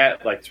 a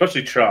hat, like,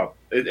 especially Trump.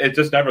 It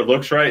just never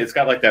looks right. It's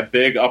got, like, that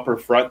big upper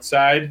front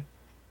side.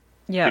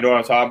 Yeah. You know what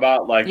I'm talking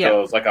about? Like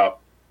those, like a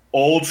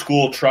old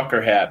school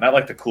trucker hat. Not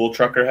like the cool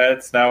trucker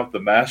hats now with the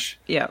mesh.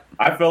 Yeah.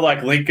 I feel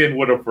like Lincoln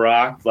would have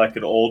rocked, like,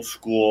 an old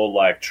school,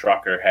 like,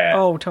 trucker hat.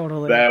 Oh,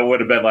 totally. That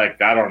would have been,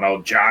 like, I don't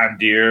know, John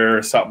Deere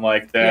or something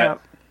like that. Yeah.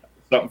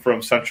 Something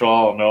from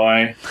Central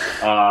Illinois.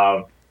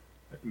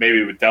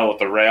 Maybe we dealt with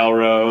the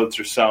railroads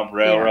or some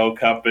railroad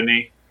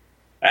company.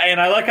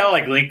 And I like how,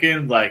 like,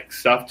 Lincoln, like,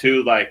 stuff,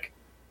 too, like,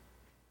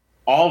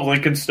 all of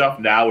Lincoln's stuff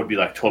now would be,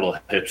 like, total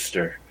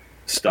hipster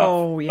stuff.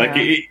 Oh, yeah. Like,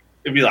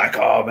 it'd be like,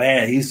 oh,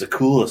 man, he's the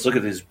coolest. Look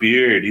at his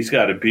beard. He's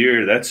got a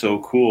beard. That's so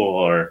cool.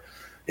 Or,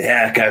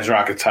 yeah, that guy's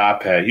rocking a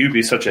top hat. You'd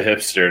be such a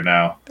hipster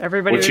now.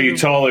 Which he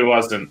totally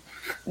wasn't.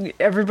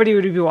 Everybody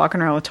would be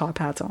walking around with top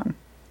hats on.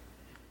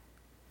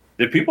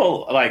 Did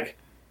people, like,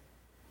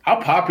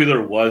 how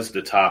popular was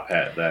the top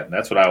hat then?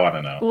 That's what I want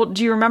to know. Well,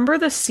 do you remember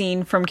the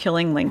scene from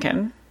Killing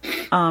Lincoln?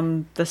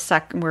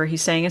 Where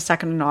he's saying his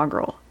second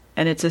inaugural,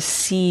 and it's a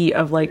sea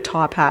of, like,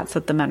 top hats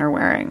that the men are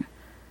wearing.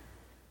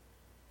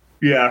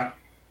 Yeah.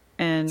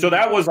 And so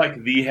that was,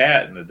 like, the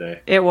hat in the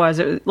day. It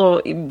was.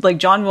 Like,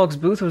 John Wilkes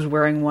Booth was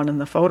wearing one in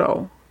the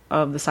photo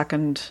of the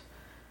second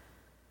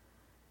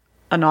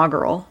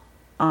inaugural.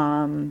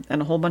 And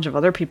a whole bunch of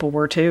other people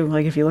were, too.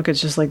 Like, if you look,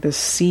 it's just, like, this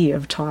sea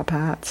of top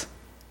hats.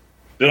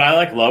 Dude,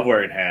 I love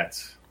wearing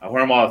hats. I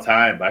wear them all the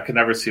time. I could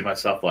never see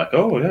myself like,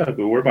 oh, yeah, I could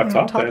wear my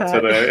top hat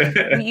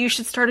today. You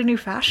should start a new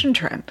fashion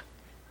trend.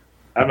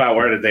 I'm not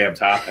wearing a damn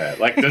top hat.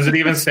 Like, does it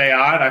even stay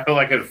on? I feel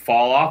like it'd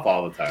fall off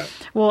all the time.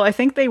 Well, I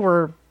think they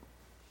were,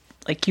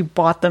 like, you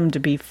bought them to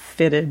be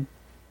fitted,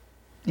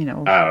 you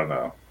know. I don't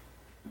know.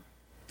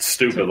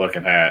 Stupid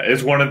looking hat.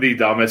 It's one of the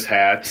dumbest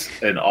hats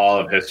in all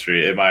of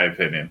history, in my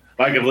opinion.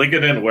 Like, if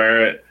Lincoln didn't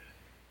wear it,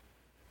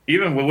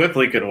 even with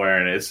Lincoln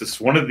wearing it, it's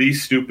just one of the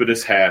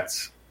stupidest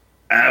hats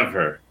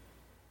ever.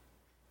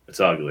 It's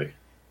ugly.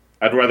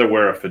 I'd rather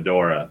wear a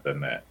fedora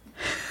than that.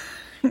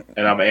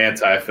 And I'm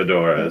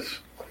anti-fedoras.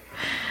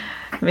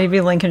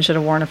 Maybe Lincoln should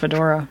have worn a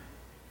fedora.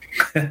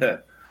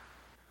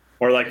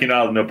 Or, like,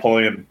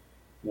 Napoleon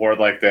wore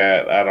like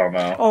that. I don't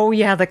know. Oh,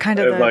 yeah, the kind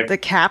of the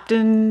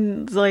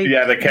captain, like...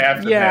 Yeah, the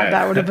captain yeah, hat.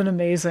 that would have been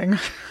amazing.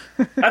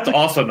 That's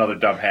also another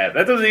dumb hat.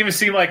 That doesn't even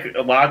seem like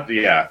a lot...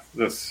 Yeah,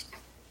 this...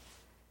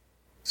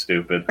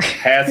 Stupid.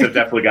 Hats have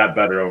definitely got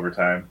better over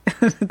time.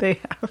 They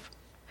have.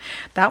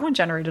 That one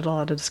generated a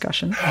lot of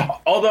discussion.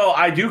 Although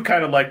I do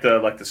kind of like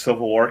the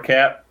Civil War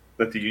cap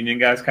that the Union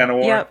guys kind of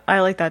wore. Yep,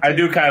 I like that too. I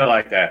do kind of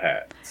like that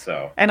hat.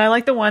 So. And I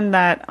like the one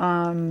that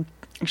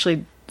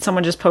actually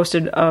someone just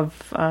posted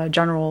of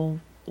General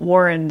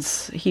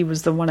Warren's. He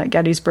was the one at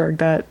Gettysburg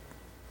that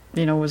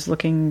was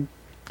looking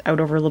out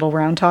over Little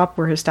Round Top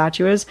where his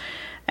statue is.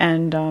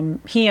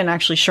 And he and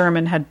actually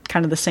Sherman had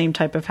kind of the same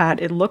type of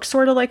hat. It looks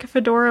sort of like a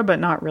fedora, but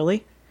not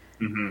really.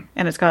 Mm-hmm.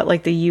 And it's got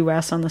like the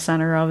U.S. on the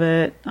center of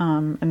it,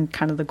 and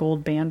kind of the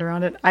gold band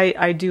around it.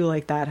 I do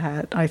like that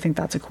hat. I think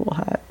that's a cool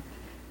hat.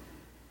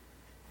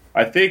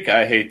 I think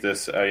I hate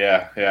this.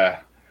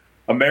 Yeah.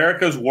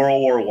 America's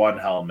World War I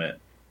helmet.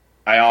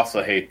 I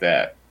also hate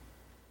that.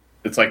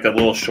 It's like the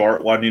little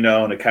short one,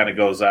 and it kind of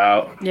goes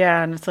out.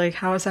 Yeah, and it's like,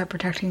 how is that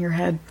protecting your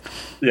head?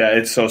 Yeah,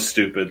 it's so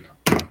stupid.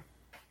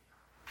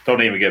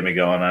 Don't even get me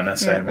going on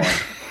this anymore.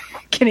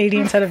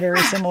 Canadians had a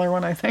very similar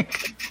one, I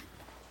think.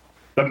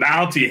 The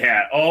Mountie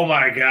hat. Oh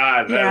my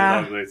god,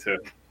 that was ugly too.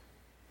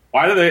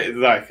 Why do they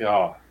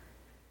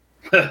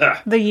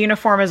The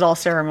uniform is all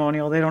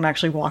ceremonial. They don't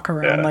actually walk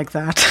around like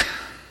that.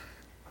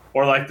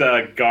 Or like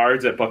the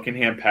guards at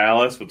Buckingham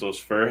Palace with those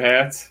fur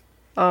hats.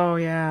 Oh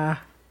yeah.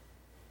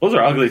 Those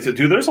are ugly too.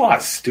 Dude, there's a lot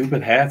of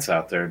stupid hats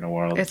out there in the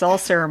world. It's all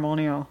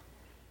ceremonial.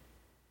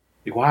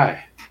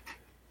 Why?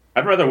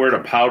 I'd rather wear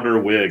a powder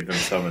wig than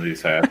some of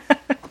these hats.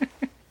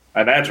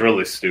 And that's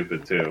really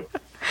stupid too.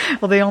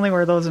 Well, they only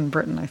wear those in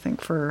Britain, I think,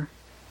 for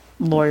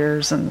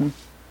lawyers and...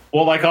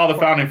 Well, like all the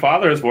founding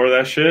fathers wore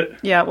that shit.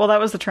 Yeah, well, that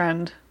was the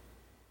trend.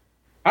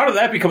 How did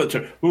that become a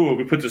trend? Ooh,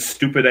 we put this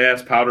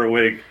stupid-ass powder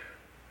wig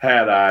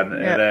hat on,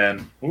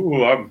 and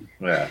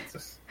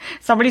then,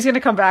 Somebody's going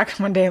to come back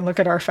one day and look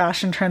at our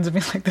fashion trends and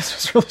be like, this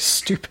was really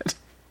stupid.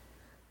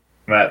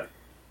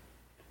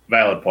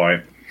 Valid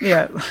point.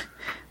 Yeah.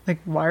 Like,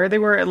 why are they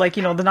wearing... Like,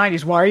 the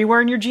 90s, why are you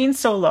wearing your jeans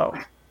so low?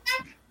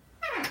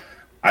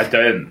 I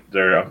didn't.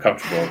 They're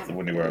uncomfortable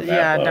when you wear them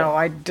that low. No,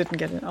 I didn't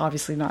get it.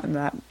 Obviously not in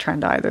that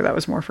trend either. That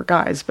was more for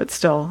guys, but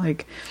still,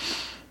 like...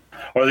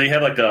 Or they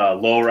had, like, the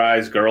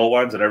low-rise girl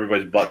ones and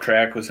everybody's butt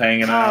crack was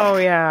hanging out. Oh,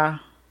 yeah.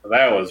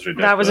 That was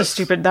ridiculous.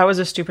 That was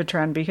a stupid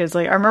trend because,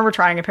 like, I remember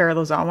trying a pair of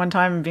those on one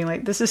time and being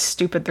like, this is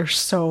stupid. They're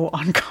so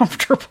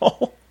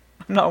uncomfortable.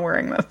 I'm not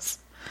wearing this.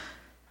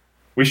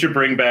 We should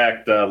bring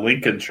back the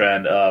Lincoln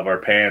trend of our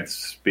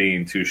pants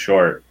being too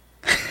short.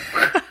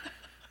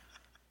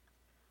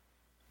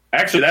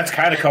 Actually, that's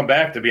kind of come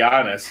back, to be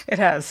honest. It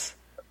has.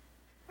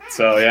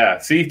 So, yeah.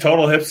 See,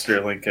 total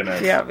hipster Lincoln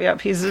is. Yep.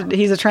 He's a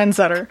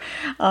trendsetter.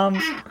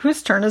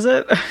 Whose turn is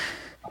it?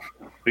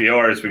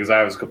 Yours, because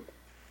I was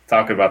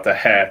talking about the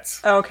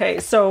hats. Okay,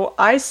 so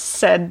I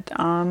said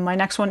my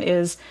next one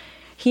is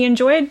he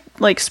enjoyed,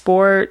 like,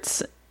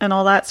 sports and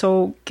all that,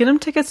 so get him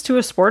tickets to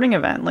a sporting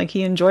event. Like,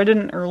 he enjoyed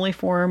an early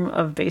form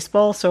of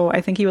baseball, so I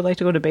think he would like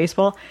to go to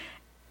baseball.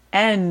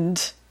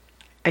 And...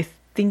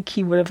 think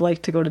he would have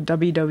liked to go to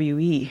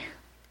WWE.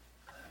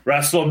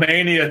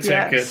 WrestleMania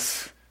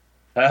tickets.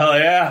 Yes. Hell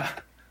yeah.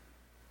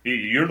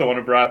 You're the one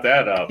who brought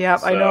that up. Yep,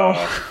 so. I know.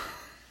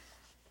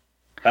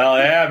 Hell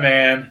yeah,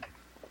 man.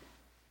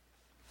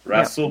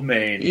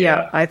 WrestleMania.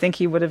 Yeah, I think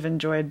he would have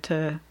enjoyed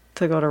to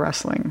go to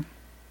wrestling.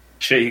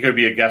 Shit, he could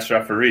be a guest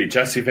referee.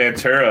 Jesse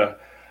Ventura.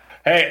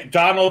 Hey,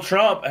 Donald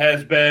Trump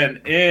has been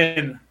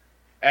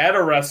at a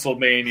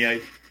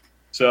WrestleMania.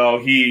 So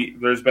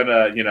there's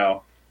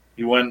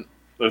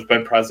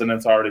been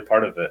presidents already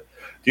part of it.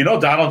 Do you know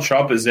Donald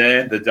Trump is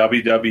in the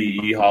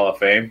WWE Hall of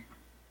Fame?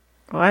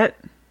 What?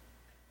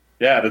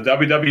 Yeah, the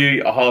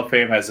WWE Hall of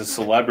Fame has a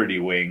celebrity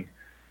wing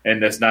in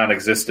this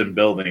non-existent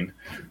building,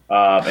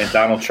 and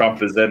Donald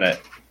Trump is in it.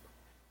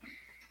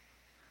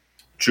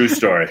 True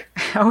story.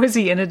 How is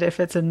he in it if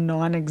it's a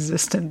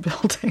non-existent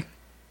building?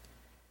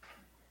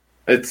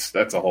 That's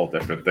a whole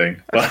different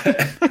thing.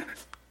 But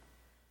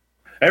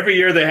every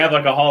year they have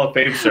like a Hall of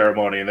Fame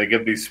ceremony, and they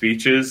give these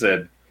speeches,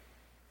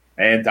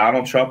 and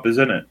Donald Trump is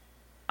in it.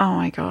 Oh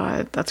my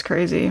god, that's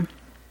crazy.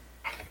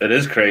 It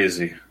is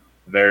crazy.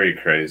 Very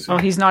crazy. Well,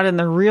 he's not in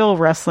the real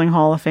Wrestling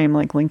Hall of Fame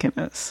like Lincoln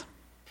is.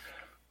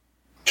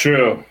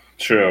 True.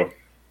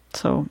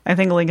 So I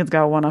think Lincoln's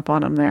got one up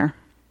on him there.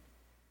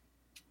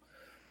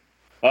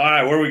 All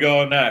right, where are we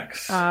going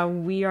next?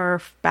 We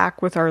are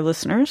back with our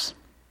listeners.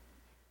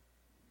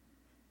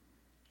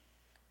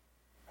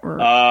 Am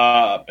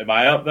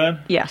I up then?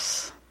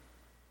 Yes.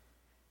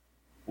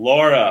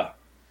 Laura,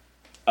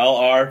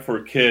 LR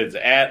for kids,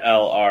 at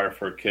LR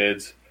for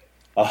kids,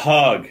 a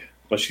hug,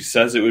 but she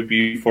says it would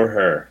be for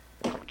her.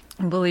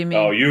 Believe me.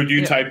 Oh,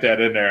 you typed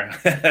that in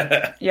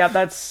there. Yeah,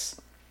 that's...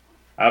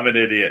 I'm an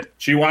idiot.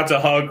 She wants a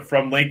hug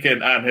from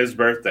Lincoln on his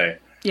birthday.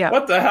 Yeah.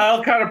 What the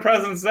hell kind of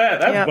present's that?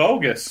 That's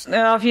bogus.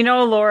 If you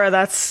know Laura,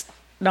 that's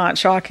not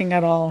shocking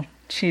at all.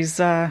 She's,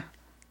 I've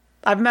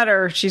met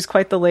her. She's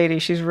quite the lady.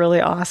 She's really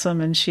awesome.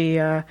 And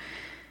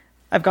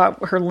I've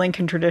got her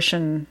Lincoln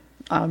tradition.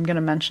 I'm going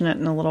to mention it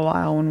in a little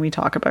while when we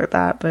talk about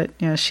that. But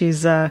yeah, she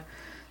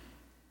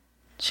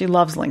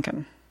loves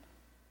Lincoln.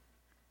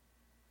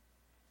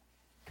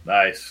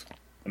 Nice.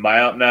 Am I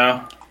up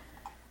now?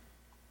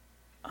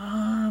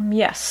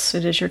 Yes,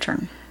 it is your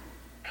turn.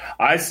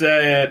 I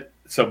said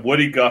some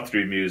Woody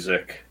Guthrie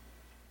music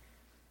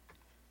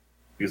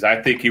because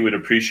I think he would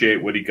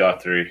appreciate Woody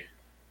Guthrie.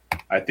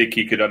 I think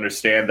he could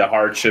understand the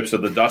hardships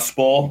of the Dust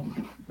Bowl.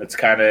 That's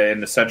kind of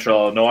in the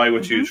central Illinois,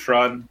 which he was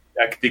from.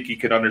 I think he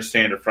could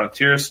understand the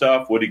frontier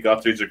stuff. Woody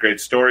Guthrie's a great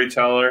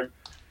storyteller.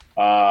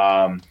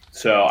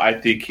 So I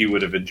think he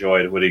would have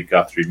enjoyed Woody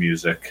Guthrie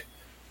music.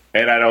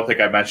 And I don't think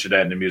I mentioned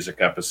that in the music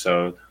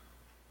episode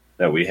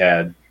that we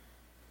had,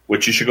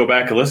 which you should go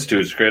back and listen to.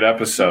 It's a great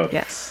episode.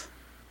 Yes.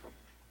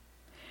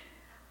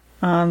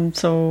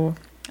 So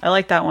I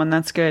like that one.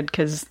 That's good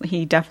because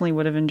he definitely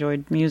would have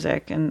enjoyed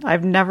music. And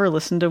I've never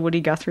listened to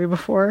Woody Guthrie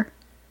before,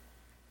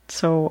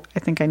 so I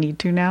think I need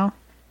to now.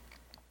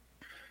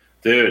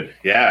 Dude,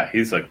 yeah,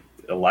 he's like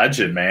a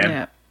legend, man.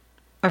 Yeah.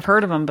 I've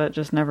heard of him, but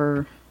just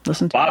never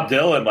listened to him. Bob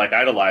Dylan, like,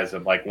 idolized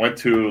him. Like, went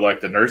to,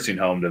 like, the nursing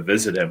home to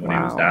visit him when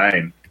he was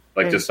dying.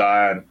 Like, just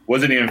on...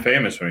 Wasn't even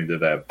famous when he did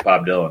that.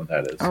 Bob Dylan,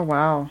 that is. Oh,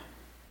 wow.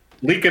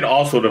 Lincoln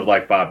also would have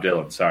liked Bob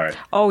Dylan, sorry.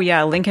 Oh,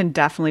 yeah, Lincoln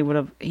definitely would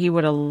have... He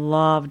would have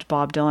loved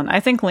Bob Dylan. I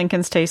think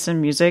Lincoln's taste in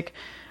music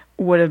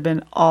would have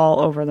been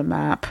all over the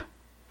map.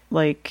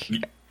 Like,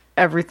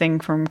 everything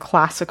from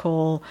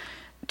classical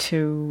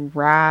to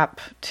rap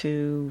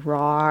to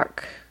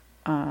rock.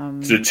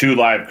 It's a 2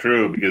 Live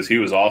Crew, because he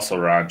was also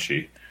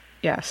raunchy.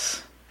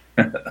 Yes.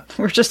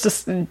 We're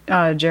just,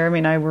 Jeremy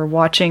and I were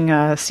watching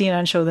a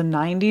CNN show, The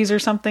 90s or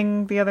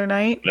something, the other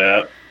night.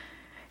 Yeah.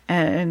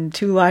 And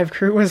 2 Live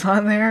Crew was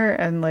on there,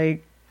 and,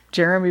 like,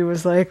 Jeremy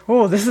was like,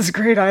 oh, this is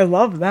great, I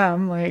love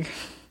them. Like,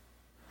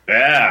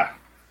 yeah.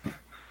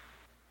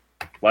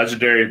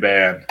 Legendary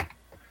band.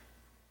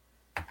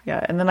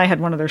 Yeah, and then I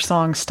had one of their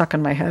songs stuck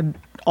in my head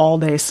all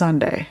day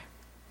Sunday.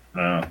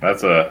 Oh,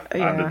 that's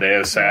on the day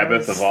of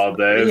Sabbath of all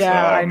days?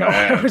 Yeah, oh, I know.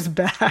 Man. It was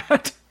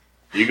bad.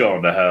 You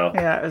going to hell.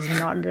 Yeah, it was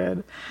not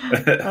good.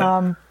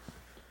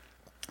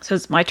 So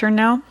it's my turn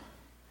now?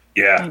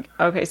 Yeah.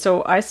 Okay,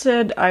 so I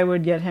said I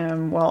would get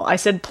him, well, I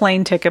said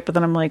plane ticket, but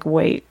then I'm like,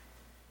 wait,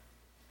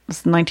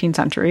 it's the 19th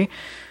century.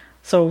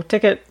 So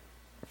ticket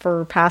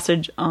for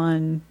passage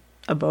on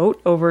a boat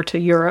over to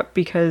Europe,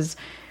 because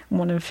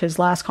one of his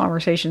last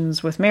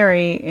conversations with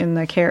Mary in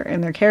their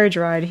carriage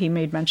ride, he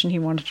made mention he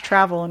wanted to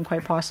travel and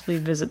quite possibly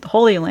visit the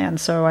Holy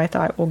Land. So I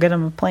thought we'll get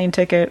him a plane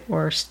ticket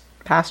or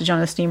passage on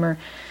a steamer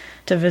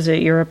to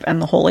visit Europe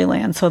and the Holy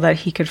Land so that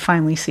he could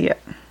finally see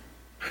it.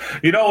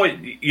 You know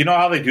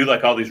how they do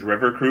like all these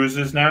river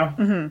cruises now?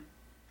 Mm-hmm.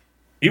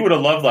 He would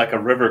have loved like a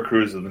river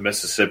cruise in the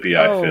Mississippi,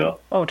 I feel.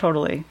 Oh,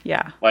 totally.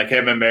 Yeah. Like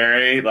him and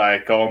Mary,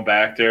 like going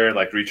back there,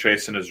 like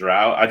retracing his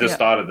route. I just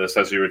thought of this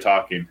as you were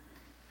talking.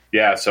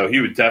 Yeah, so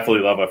he would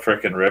definitely love a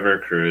frickin' river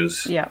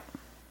cruise. Yeah.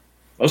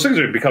 Those things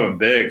are becoming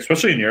big,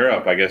 especially in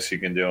Europe. I guess you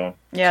can do them.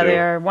 Yeah, they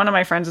are. One of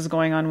my friends is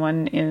going on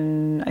one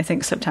in, I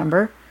think,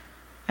 September.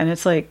 And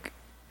it's like,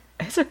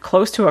 it's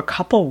close to a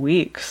couple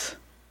weeks.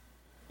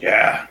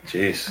 Yeah,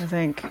 jeez. I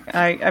think.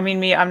 I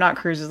mean, I'm not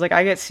cruises. Like,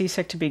 I get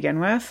seasick to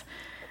begin with.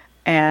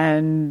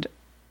 And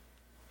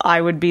I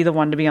would be the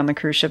one to be on the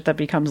cruise ship that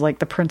becomes like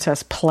the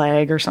Princess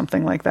Plague or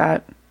something like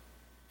that.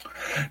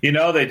 You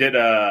know, they did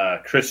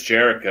Chris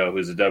Jericho,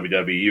 who's a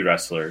WWE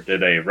wrestler,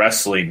 did a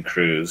wrestling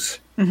cruise.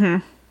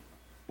 Mm-hmm.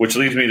 Which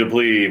leads me to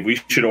believe we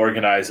should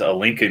organize a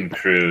Lincoln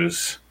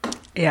cruise.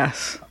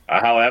 Yes.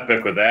 How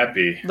epic would that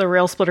be? The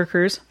Railsplitter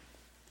cruise?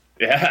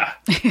 Yeah.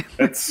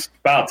 It's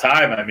about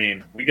time. I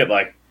mean, we get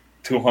like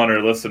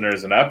 200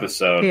 listeners an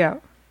episode. Yeah.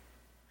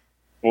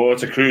 Well,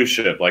 it's a cruise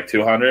ship, like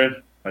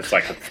 200? It's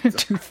like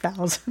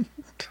 2,000.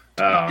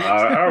 Oh, all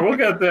right, we'll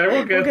get there.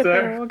 We'll get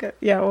there. We'll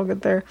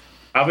get there.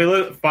 How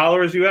many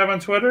followers you have on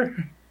Twitter?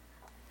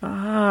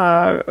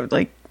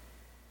 Like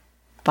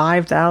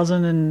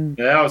 5,000 and...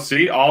 Yeah,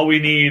 see, all we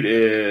need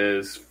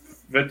is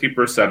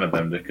 50% of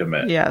them to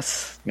commit.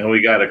 Yes. And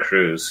we got a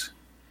cruise.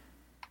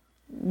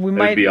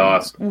 It'd be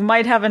awesome. We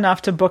might have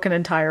enough to book an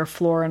entire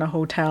floor in a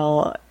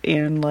hotel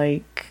in,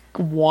 like,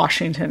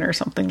 Washington or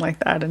something like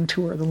that and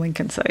tour the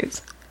Lincoln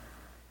sites.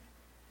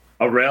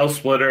 A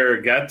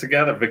Railsplitter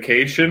get-together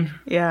vacation?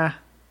 Yeah.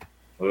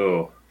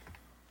 Ooh.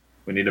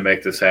 We need to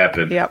make this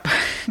happen. Yep.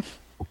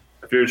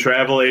 If you're a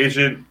travel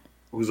agent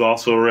who's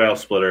also a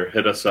Railsplitter,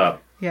 hit us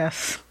up.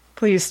 Yes.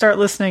 Please start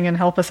listening and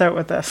help us out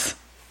with this.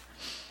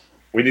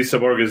 We need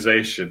some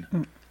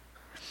organization.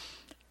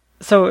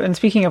 So, and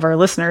speaking of our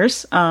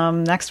listeners,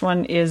 next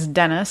one is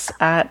Dennis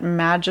at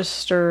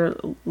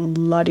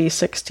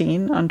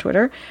MagisterLuddy16 on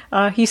Twitter.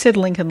 He said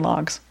Lincoln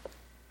Logs.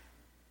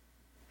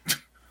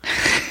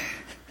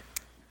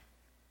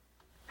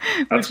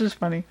 Which is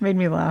funny. Made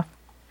me laugh.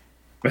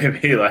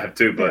 Made me laugh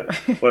too, but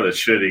what a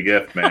shitty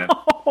gift, man.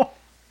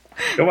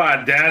 Come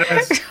on,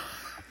 Dennis.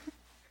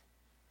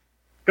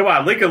 Come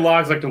on, Lincoln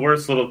Logs like the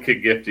worst little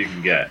kid gift you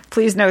can get.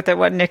 Please note that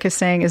what Nick is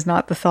saying is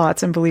not the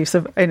thoughts and beliefs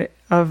of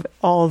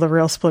all the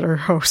Railsplitter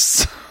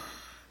hosts.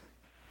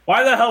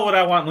 Why the hell would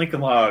I want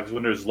Lincoln Logs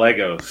when there's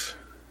Legos?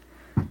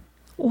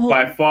 Well,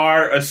 by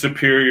far a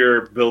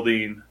superior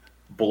building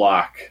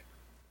block.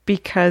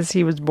 Because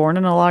he was born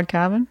in a log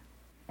cabin?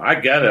 I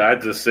get it. I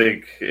just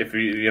think if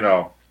you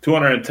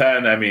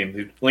 210, I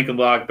mean, Lincoln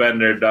Log, been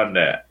there, done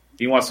that.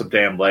 He wants some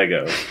damn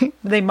Legos.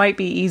 They might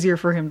be easier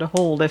for him to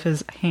hold if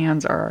his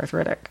hands are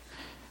arthritic.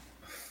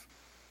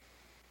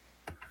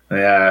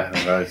 Yeah.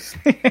 Nice.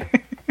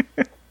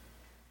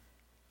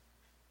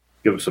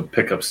 Give him some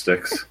pickup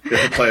sticks. You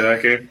ever play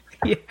that game?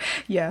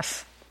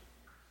 Yes.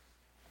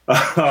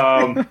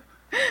 I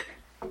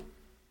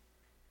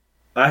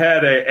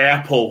had a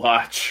Apple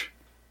Watch.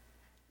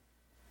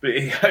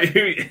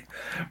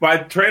 My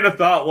train of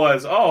thought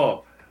was,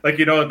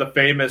 the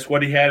famous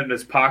what he had in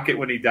his pocket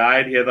when he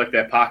died. He had like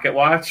that pocket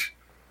watch.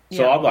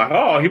 So I'm like,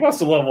 oh, he must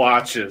have loved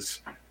watches.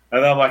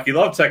 And then I'm like, he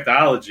loved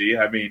technology.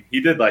 I mean,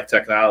 he did like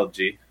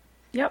technology.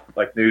 Yep.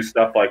 Like new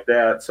stuff like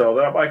that. So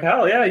then I'm like,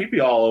 hell yeah, you'd be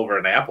all over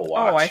an Apple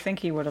Watch. Oh, I think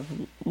he would have,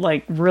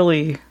 like,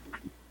 really...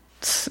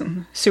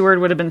 Seward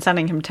would have been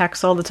sending him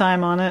texts all the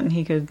time on it, and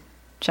he could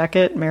check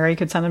it. Mary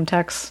could send him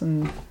texts,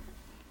 and...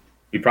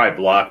 He probably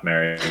blocked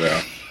Mary,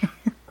 though.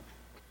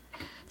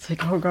 It's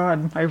like, oh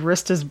god, my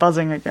wrist is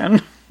buzzing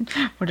again.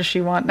 What does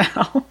she want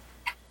now?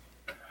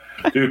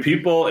 Dude,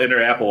 people in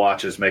their Apple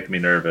Watches make me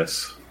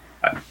nervous.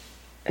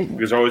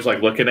 Because they're always,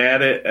 like, looking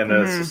at it, and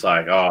then it's just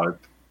like, oh...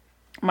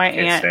 My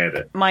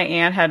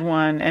aunt had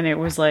one, and it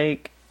was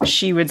like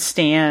she would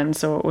stand,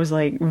 so it was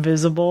like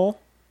visible.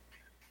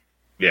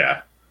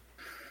 Yeah,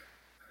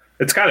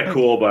 it's kind of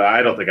cool, but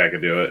I don't think I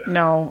could do it.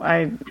 No,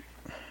 I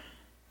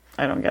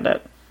don't get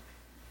it.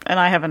 And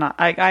I have an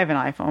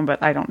iPhone,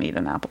 but I don't need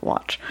an Apple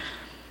Watch.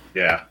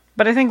 Yeah,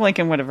 but I think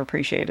Lincoln would have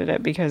appreciated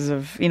it because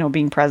of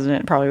being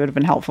president. It probably would have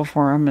been helpful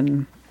for him.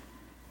 And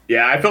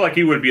yeah, I feel like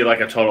he would be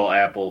like a total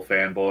Apple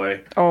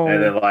fanboy. Oh.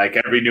 And then like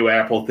every new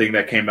Apple thing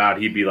that came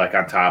out, he'd be like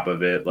on top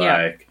of it.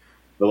 Like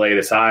the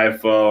latest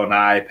iPhone,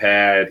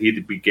 iPad,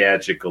 he'd be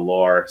gadget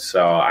galore.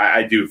 So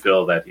I do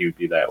feel that he would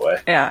be that way.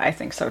 Yeah, I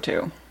think so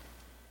too.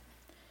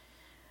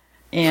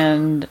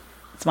 And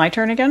it's my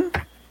turn again?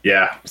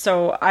 Yeah.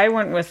 So I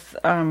went with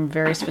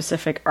very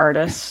specific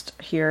artist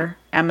here,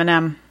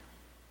 Eminem.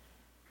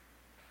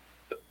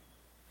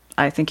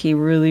 I think he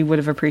really would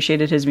have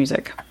appreciated his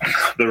music.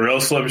 The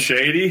real Slim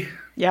Shady?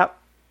 Yep.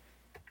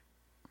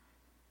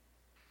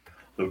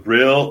 The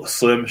real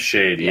Slim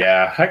Shady.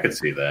 Yeah, I could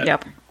see that.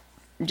 Yep.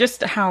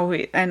 Just how,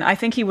 and I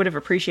think he would have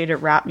appreciated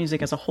rap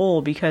music as a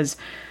whole because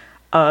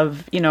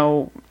of,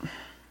 Eminem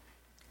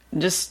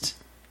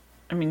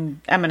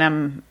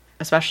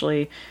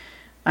especially,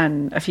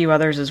 and a few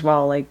others as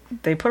well. Like,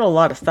 they put a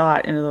lot of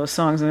thought into those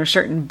songs, and there's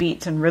certain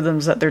beats and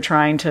rhythms that they're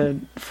trying to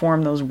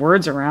form those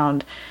words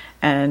around.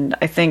 And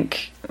I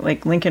think,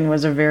 like, Lincoln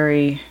was a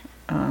very,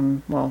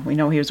 we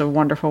know he was a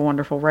wonderful,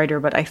 wonderful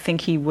writer, but I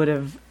think he would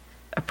have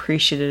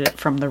appreciated it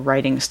from the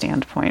writing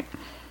standpoint.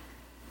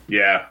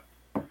 Yeah.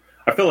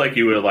 I feel like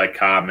you would have liked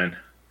Common.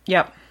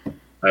 Yep.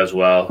 As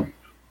well.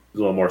 A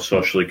little more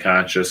socially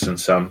conscious in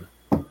some.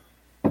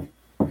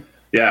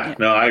 Yeah,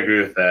 no, I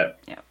agree with that.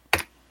 Yep.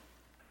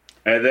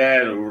 And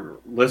then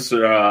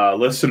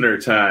listener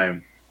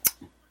time.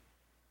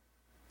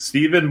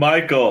 Stephen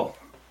Michael.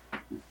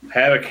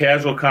 Have a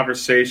casual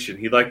conversation.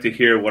 He'd like to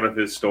hear one of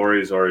his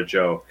stories or a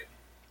joke.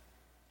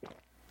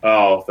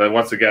 Oh, then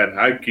once again,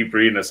 I keep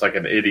reading this like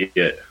an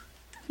idiot.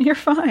 You're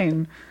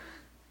fine.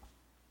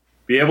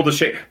 Be able to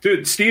shake...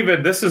 Dude,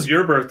 Steven, this is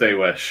your birthday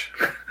wish.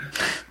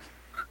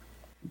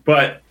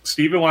 But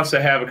Steven wants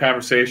to have a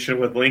conversation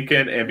with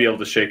Lincoln and be able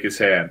to shake his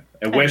hand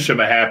and wish him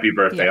a happy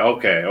birthday. Yeah.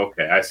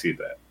 Okay, I see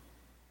that.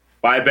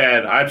 My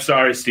bad. I'm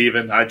sorry,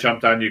 Steven. I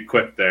jumped on you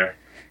quick there.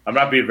 I'm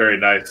not being very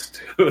nice.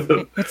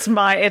 It's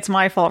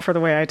my fault for the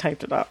way I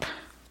typed it up.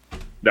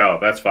 No,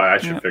 that's fine. I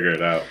should figure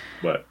it out.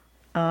 But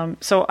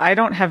so I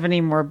don't have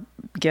any more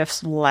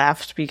gifts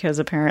left because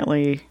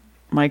apparently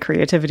my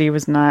creativity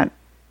was not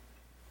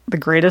the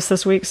greatest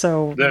this week.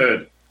 So,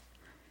 dude,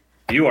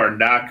 you are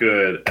not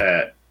good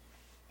at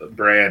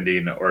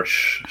branding or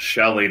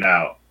shelling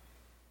out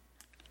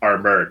our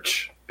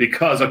merch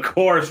because, of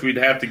course, we'd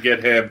have to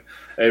get him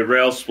a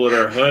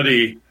Railsplitter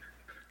hoodie.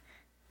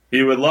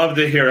 He would love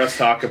to hear us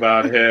talk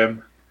about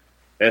him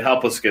and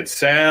help us get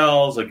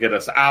sales and get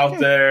us out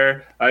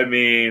there. I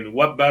mean,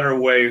 what better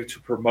way to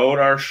promote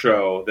our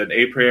show than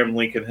Abraham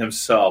Lincoln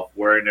himself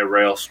wearing a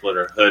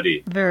Railsplitter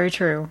hoodie? Very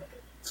true.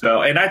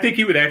 So, and I think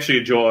he would actually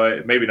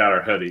enjoy, maybe not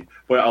our hoodie,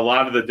 but a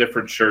lot of the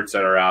different shirts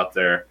that are out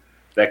there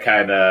that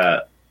kind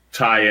of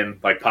tie in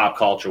like pop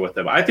culture with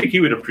him. I think he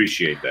would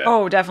appreciate that.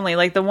 Oh, definitely.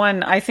 Like the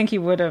one, I think he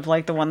would have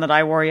liked the one that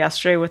I wore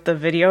yesterday with the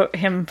video,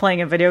 him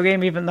playing a video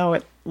game, even though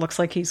it looks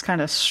like he's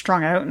kind of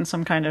strung out in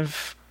some kind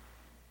of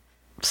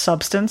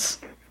substance,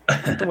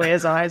 the way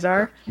his eyes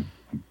are.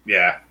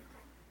 Yeah.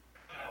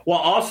 Well,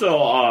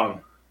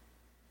 also,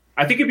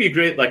 I think it'd be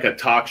great, like a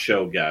talk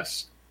show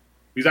guest,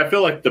 because I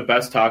feel like the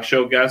best talk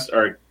show guests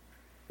are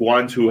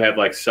ones who have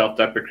like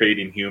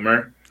self-deprecating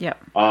humor. Yeah.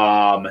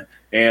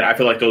 And I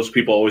feel like those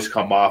people always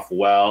come off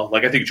well.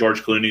 Like, I think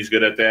George Clooney's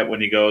good at that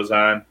when he goes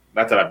on.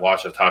 Not that I've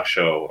watched a talk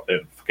show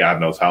in God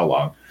knows how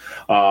long.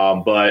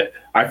 But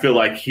I feel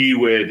like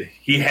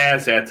he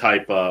has that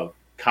type of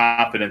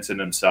confidence in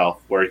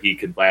himself where he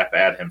can laugh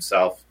at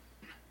himself.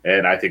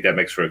 And I think that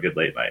makes for a good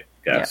late night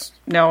guest.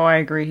 Yeah. No, I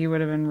agree. He would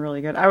have been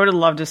really good. I would have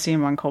loved to see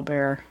him on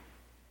Colbert.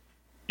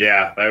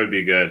 Yeah, that would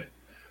be good.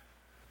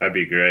 That'd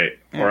be great.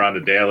 Yeah. Or on the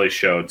Daily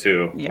Show,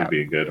 too. Yeah. Would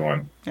be a good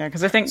one. Yeah,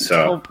 because I think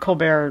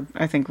Colbert,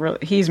 I think really,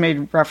 he's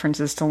made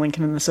references to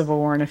Lincoln in the Civil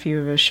War in a few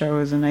of his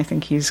shows, and I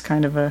think he's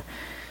kind of a...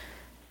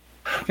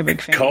 Like a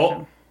big fan of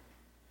him.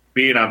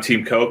 Being on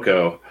Team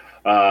Coco,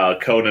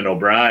 Conan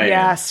O'Brien.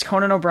 Yes,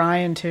 Conan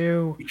O'Brien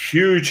too.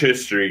 Huge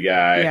history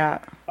guy.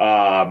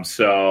 Yeah.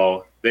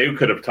 So they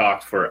could have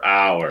talked for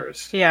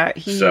hours. Yeah,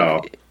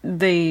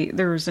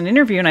 there was an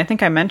interview, and I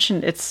think I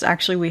mentioned it's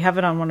actually, we have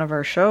it on one of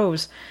our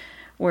shows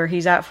where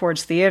he's at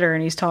Ford's Theater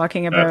and he's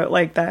talking about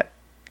like that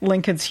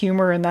Lincoln's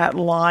humor in that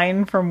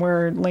line from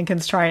where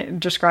Lincoln's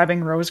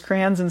describing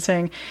Rosecrans and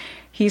saying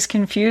he's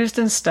confused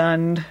and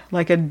stunned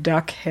like a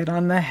duck hit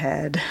on the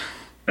head.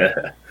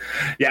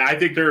 Yeah, I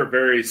think they're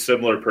very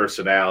similar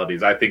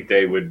personalities. I think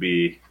that would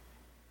be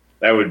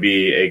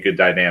a good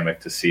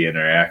dynamic to see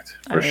interact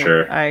for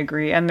sure. I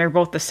agree, and they're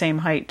both the same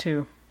height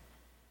too.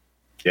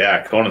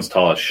 Yeah, Conan's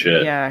tall as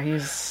shit. Yeah,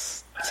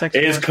 he's 6'4".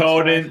 Is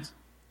Conan's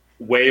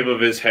wave of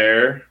his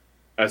hair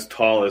as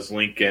tall as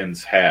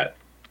Lincoln's hat?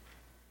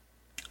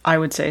 I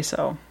would say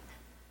so.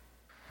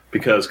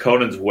 Because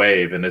Conan's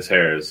wave in his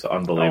hair is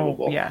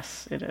unbelievable. Oh,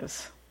 yes, it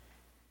is.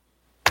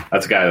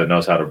 That's a guy that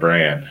knows how to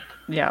brand.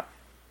 Yeah.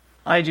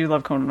 I do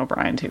love Conan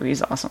O'Brien, too.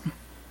 He's awesome.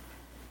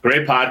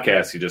 Great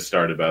podcast he just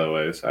started, by the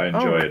way. So I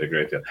enjoy it a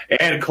great deal.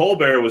 And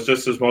Colbert was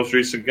just his most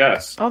recent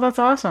guest. Oh, that's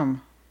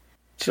awesome.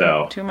 Two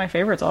So of my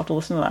favorites. I'll have to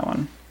listen to that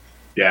one.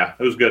 Yeah,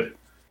 it was good.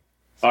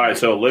 All right,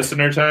 so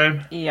listener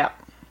time? Yeah.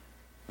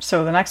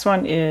 So the next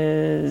one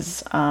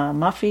is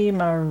Muffy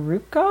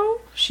Maruko.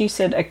 She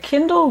said, a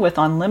Kindle with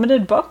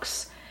unlimited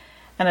books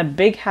and a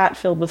big hat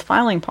filled with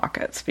filing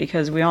pockets,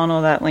 because we all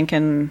know that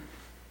Lincoln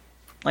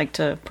liked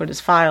to put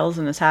his files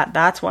in his hat.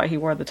 That's why he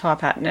wore the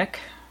top hat, Nick,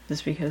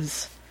 is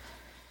because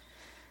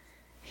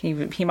he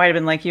might have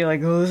been like you,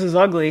 like, oh, this is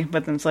ugly,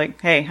 but then it's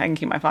like, hey, I can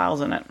keep my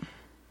files in it.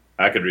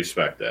 I could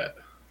respect that.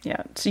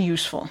 Yeah, it's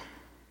useful.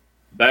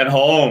 Ben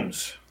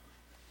Holmes,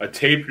 a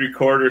tape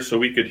recorder so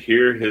we could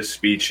hear his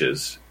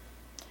speeches.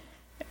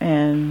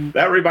 And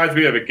that reminds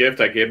me of a gift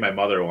I gave my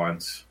mother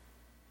once,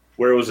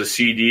 where it was a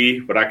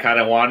CD, but I kind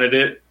of wanted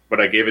it, but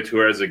I gave it to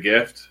her as a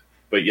gift,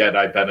 but yet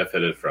I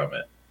benefited from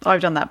it. Oh,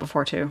 I've done that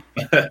before, too.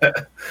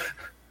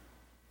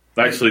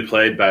 Nicely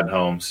played, Ben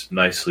Holmes.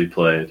 Nicely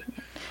played.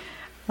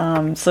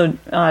 So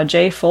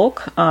Jay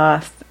Folk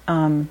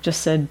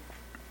just said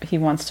he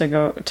wants to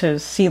go to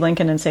see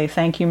Lincoln and say,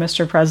 thank you,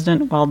 Mr.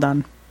 President. Well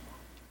done.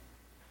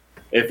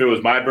 If it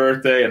was my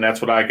birthday and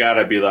that's what I got,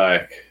 I'd be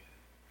like,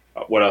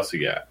 what else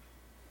you got?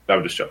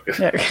 I'm just joking.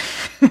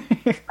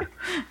 Yeah.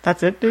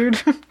 That's it,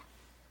 dude?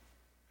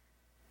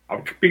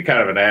 I'm being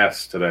kind of an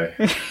ass today.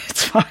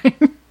 It's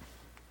fine.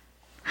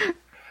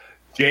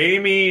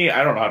 Jamie,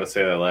 I don't know how to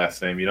say that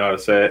last name. You know how to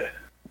say it?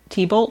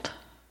 T-Bolt,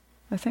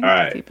 I think. All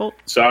right. T-Bolt.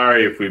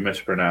 Sorry if we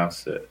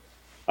mispronounced it.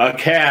 A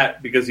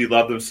cat, because he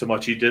loved them so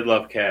much. He did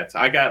love cats.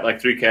 I got like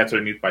 3 cats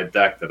underneath my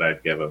deck that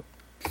I'd give him.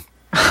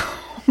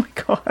 Oh my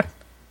god.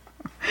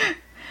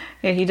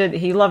 Yeah, he did.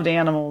 He loved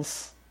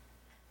animals.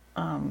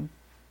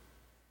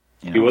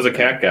 He was a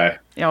cat guy.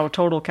 Yeah,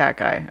 total cat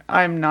guy.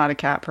 I'm not a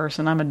cat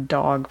person. I'm a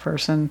dog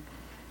person.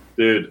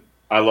 Dude,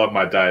 I love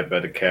my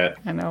diabetic cat.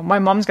 I know. My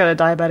mom's got a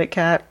diabetic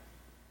cat.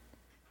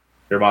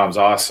 Your mom's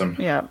awesome.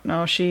 Yeah,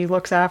 no, she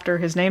looks after.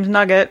 His name's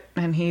Nugget,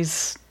 and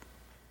he's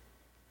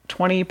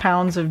 20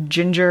 pounds of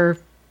ginger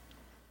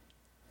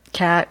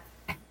cat.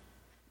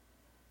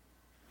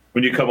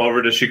 When you come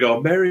over, does she go,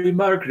 Mary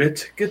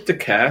Margaret, get the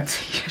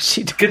cat? Yeah,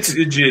 she does. Get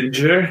the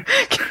ginger.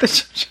 Get the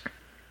ginger.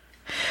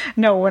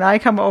 No, when I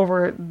come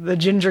over, the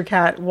ginger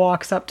cat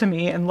walks up to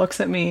me and looks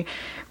at me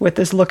with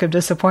this look of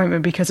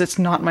disappointment because it's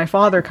not my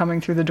father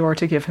coming through the door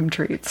to give him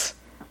treats.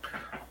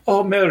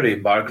 Oh, Mary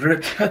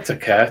Margaret, that's a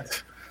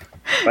cat.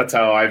 That's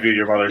how I view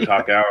your mother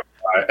talk out.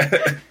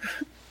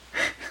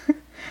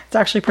 It's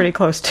actually pretty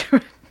close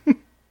to it.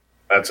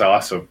 That's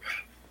awesome.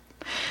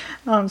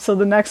 So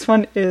the next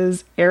one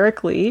is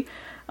Eric Lee.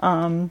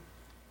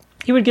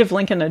 He would give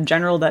Lincoln a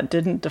general that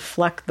didn't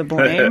deflect the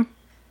blame,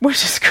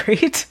 which is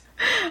great.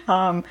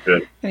 And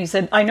he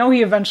said, I know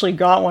he eventually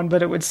got one,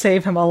 but it would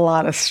save him a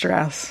lot of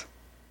stress.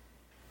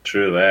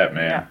 True that,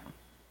 man. Yeah.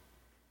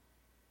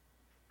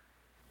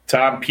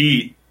 Tom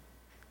Pete,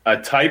 a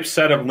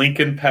typeset of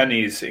Lincoln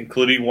pennies,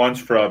 including ones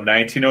from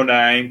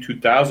 1909,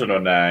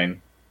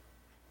 2009,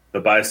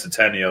 the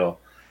bicentennial,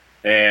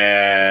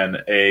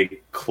 and a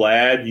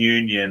clad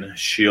Union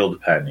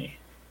shield penny.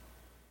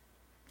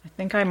 I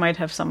think I might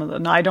have some of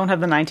them. No, I don't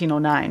have the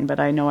 1909, but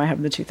I know I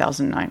have the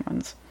 2009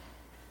 ones.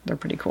 They're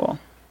pretty cool.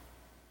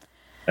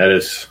 That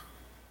is...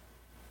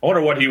 I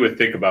wonder what he would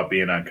think about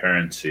being on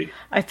currency.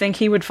 I think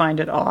he would find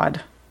it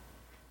odd.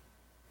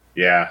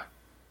 Yeah.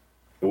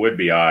 It would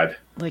be odd.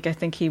 Like, I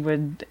think he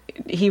would...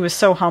 He was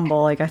so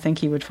humble, like, I think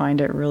he would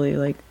find it really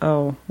like,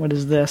 oh, what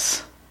is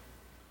this?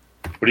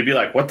 Would he be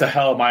like, what the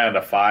hell am I on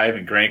the 5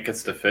 and Grant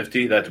gets to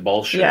 50? That's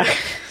bullshit. Yeah.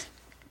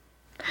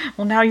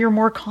 Well, now you're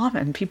more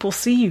common. People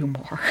see you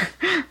more.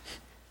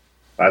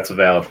 That's a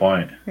valid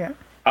point. Yeah.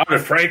 How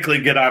did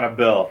Franklin get on a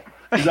bill?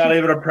 He's not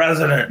even a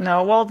president.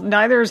 No, well,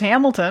 neither is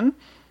Hamilton.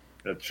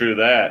 That's true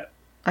that.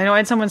 I know I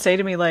had someone say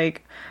to me,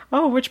 like,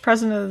 oh, which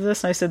president is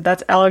this? And I said,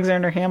 that's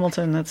Alexander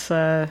Hamilton. That's,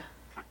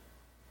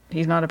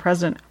 he's not a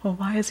president. Well,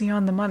 why is he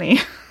on the money?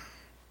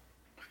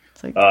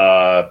 It's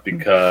like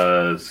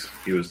Because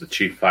he was the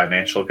chief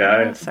financial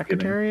guy.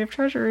 Secretary of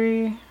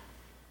Treasury.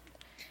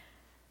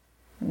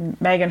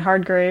 Megan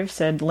Hardgrave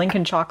said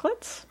Lincoln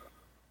chocolates.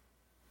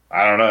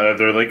 I don't know.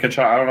 They're Lincoln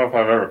chocolate. I don't know if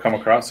I've ever come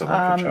across a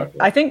Lincoln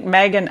chocolate. I think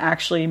Megan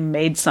actually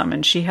made some,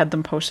 and she had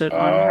them posted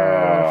on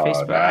her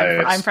Facebook.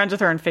 Nice. I'm friends with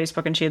her on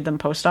Facebook, and she had them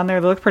posted on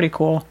there. They look pretty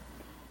cool.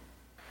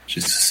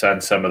 She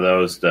sent some of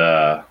those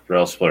to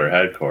Railsplitter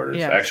headquarters.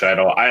 Yes. Actually,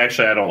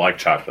 I don't like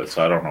chocolate,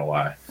 so I don't know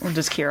why. Or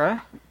does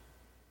Kira?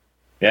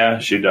 Yeah,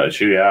 she does.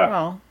 Yeah.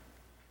 Well,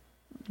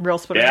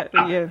 Railsplitter.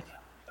 Yeah.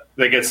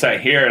 They get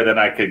sent here, then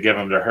I could give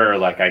them to her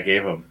like I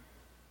gave them.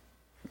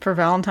 For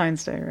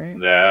Valentine's Day, right?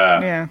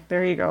 Yeah. Yeah,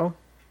 there you go.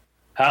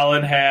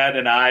 Helen had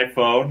an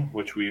iPhone,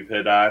 which we've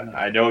hit on.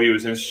 I know he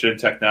was interested in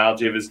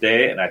technology of his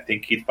day, and I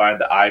think he'd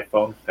find the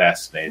iPhone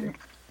fascinating.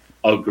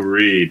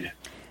 Agreed.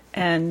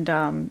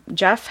 And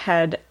Jeff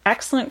had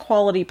excellent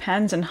quality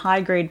pens and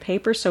high-grade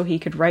paper so he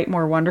could write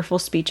more wonderful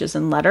speeches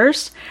and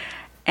letters.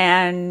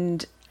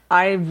 And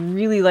I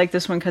really like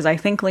this one because I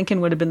think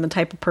Lincoln would have been the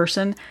type of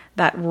person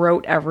that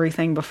wrote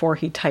everything before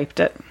he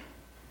typed it.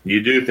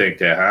 You do think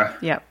that, huh?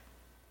 Yep.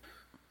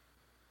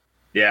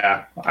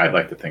 Yeah, I'd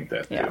like to think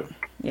that, too.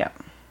 Yeah.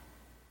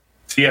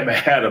 C.M.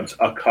 Adams,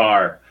 a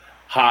car.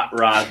 Hot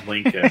Rod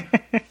Lincoln.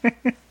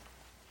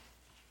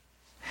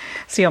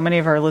 See how many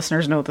of our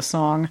listeners know the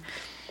song.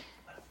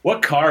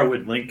 What car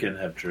would Lincoln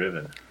have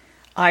driven?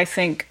 I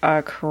think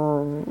I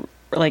don't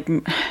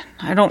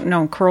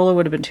know. Corolla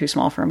would have been too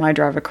small for him. I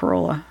drive a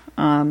Corolla.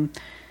 I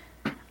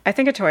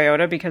think a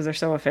Toyota because they're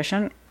so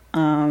efficient.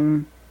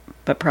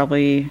 But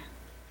probably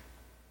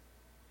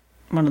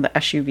one of the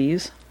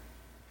SUVs.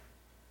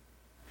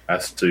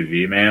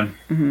 SUV, man?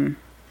 Mm-hmm.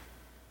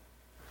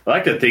 I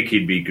like to think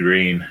he'd be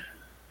green.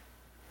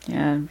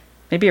 Yeah.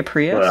 Maybe a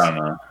Prius. But I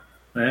don't know.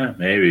 Yeah,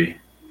 maybe.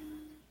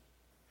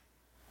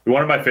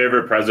 One of my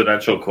favorite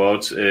presidential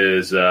quotes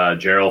is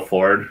Gerald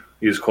Ford.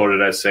 He was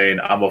quoted as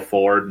saying, "I'm a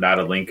Ford, not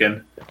a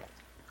Lincoln."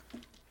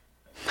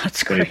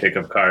 That's when great. you pick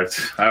up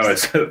cars. I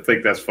always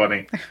think that's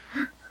funny.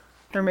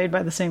 They're made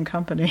by the same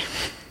company.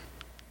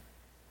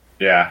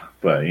 Yeah,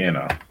 but you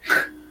know.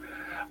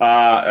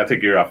 I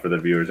think you're up for the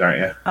viewers, aren't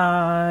you?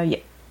 Yeah.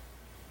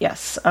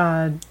 Yes.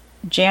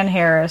 Jan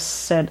Harris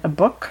said a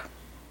book.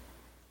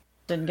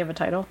 Didn't give a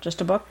title,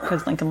 just a book,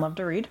 because Lincoln loved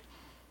to read.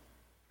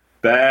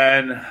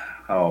 Ben,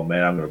 oh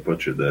man, I'm going to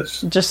butcher this.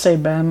 Just say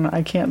Ben.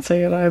 I can't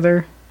say it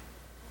either.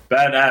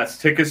 Ben S.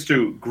 Tickets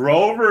to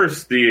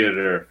Grover's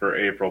Theater for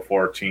April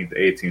 14th,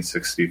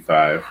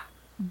 1865.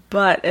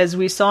 But as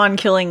we saw in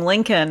Killing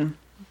Lincoln,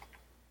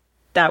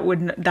 that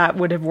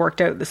would have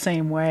worked out the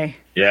same way.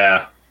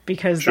 Yeah.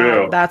 Because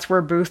True. that's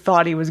where Booth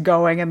thought he was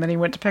going, and then he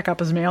went to pick up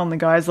his mail, and the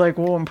guy's like,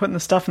 "Whoa, I'm putting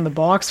the stuff in the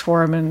box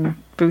for him," and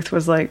Booth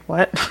was like,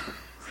 "What?"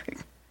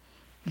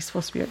 He's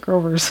supposed to be at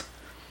Grover's.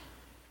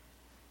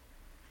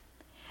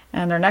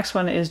 And our next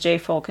one is Jay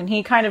Folk, and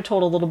he kind of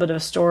told a little bit of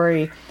a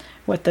story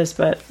with this,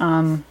 but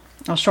I'll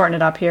shorten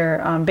it up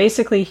here.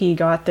 Basically, he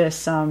got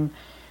this he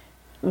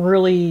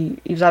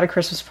was at a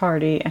Christmas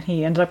party, and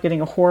he ended up getting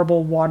a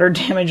horrible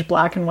water-damaged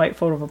black and white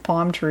photo of a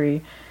palm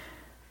tree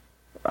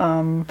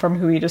from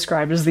who he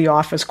described as the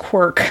office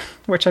quirk,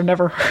 which I've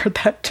never heard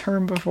that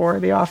term before,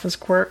 the office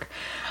quirk.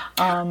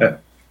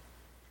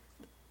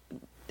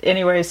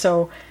 Anyway,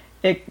 so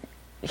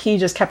he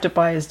just kept it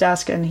by his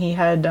desk, and he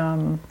had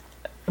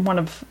one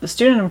of the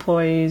student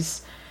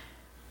employees,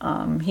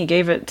 he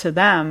gave it to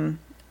them,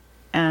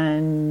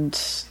 and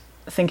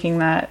thinking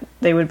that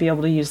they would be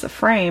able to use the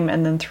frame,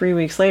 and then 3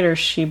 weeks later,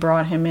 she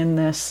brought him in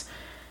this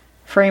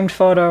framed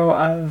photo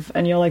of,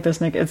 and you'll like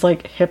this, Nick, it's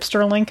like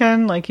hipster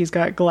Lincoln, like he's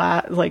got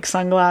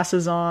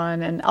sunglasses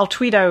on, and I'll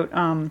tweet out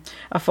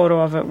a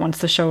photo of it once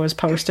the show is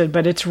posted,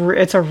 but it's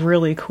a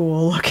really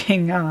cool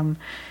looking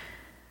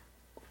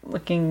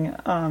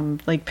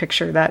like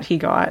picture that he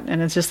got,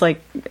 and it's just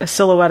like a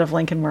silhouette of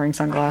Lincoln wearing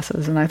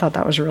sunglasses, and I thought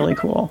that was really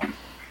cool.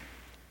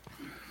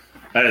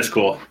 That is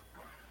cool.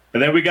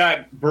 And then we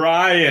got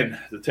Brian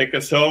to take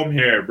us home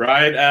here.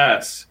 Brian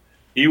S.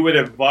 He would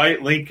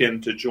invite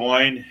Lincoln to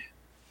join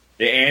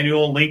the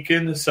annual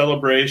Lincoln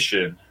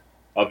celebration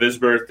of his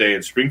birthday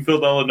in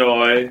Springfield,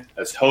 Illinois,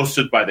 as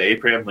hosted by the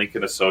Abraham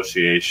Lincoln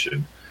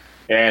Association.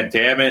 And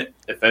damn it,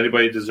 if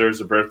anybody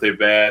deserves a birthday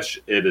bash,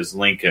 it is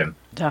Lincoln.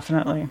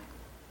 Definitely.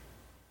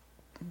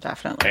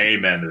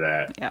 Amen to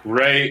that. Yeah.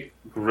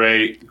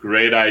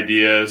 Great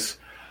ideas.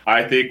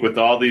 I think with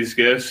all these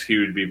gifts, he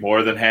would be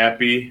more than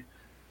happy.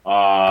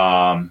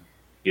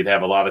 He'd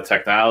have a lot of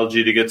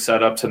technology to get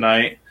set up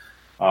tonight.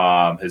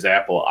 His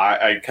Apple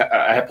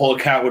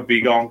account would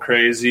be going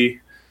crazy.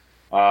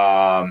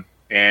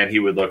 And he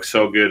would look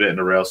so good in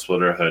a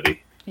Railsplitter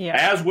hoodie. Yeah.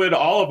 As would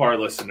all of our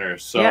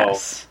listeners. So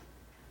yes.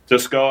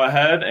 Just go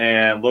ahead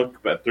and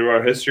look through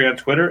our history on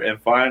Twitter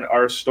and find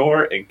our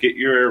store and get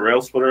your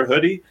Railsplitter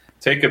hoodie.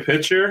 Take a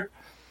picture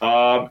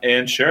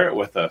and share it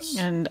with us.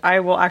 And I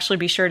will actually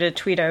be sure to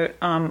tweet out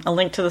a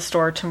link to the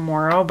store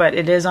tomorrow, but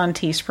it is on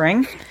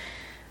Teespring.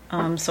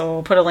 So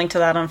we'll put a link to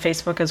that on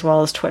Facebook as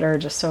well as Twitter,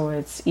 just so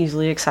it's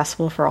easily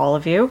accessible for all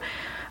of you.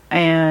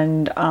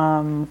 And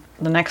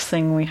the next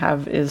thing we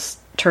have is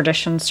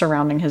traditions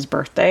surrounding his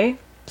birthday.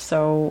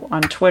 So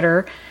on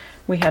Twitter,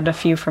 we had a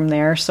few from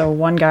there. So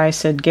one guy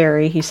said,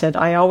 Gary, he said,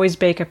 I always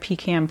bake a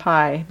pecan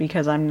pie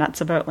because I'm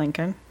nuts about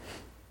Lincoln.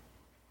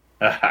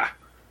 And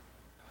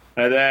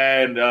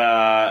then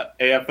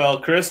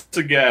AFL Chris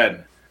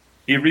again.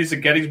 He reads the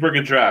Gettysburg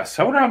Address.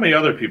 I wonder how many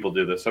other people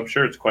do this. I'm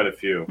sure it's quite a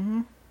few.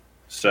 Mm-hmm.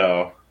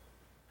 So,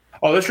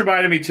 this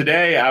reminded me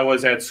today I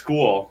was at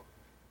school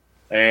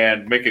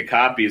and making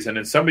copies, and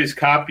in somebody's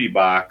copy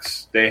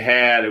box,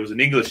 it was an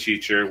English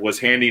teacher, was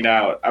handing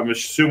out, I'm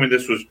assuming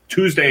this was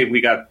Tuesday,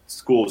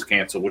 school was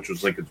canceled, which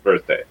was Lincoln's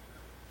birthday.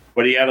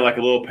 But he had like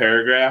a little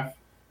paragraph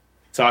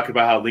talking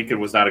about how Lincoln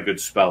was not a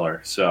good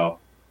speller, so,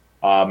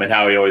 and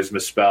how he always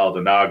misspelled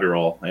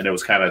inaugural, and it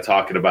was kind of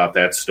talking about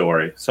that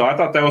story. So I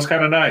thought that was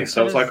kind of nice.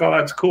 I was like, oh,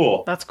 that's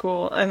cool. That's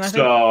cool. And I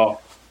think,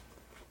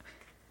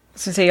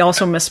 since he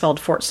also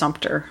misspelled Fort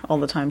Sumter all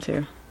the time,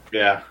 too.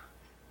 Yeah.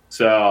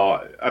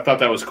 So I thought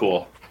that was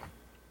cool.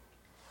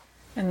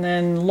 And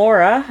then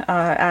Laura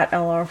at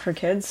LR for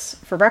Kids.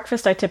 For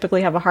breakfast, I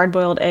typically have a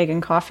hard-boiled egg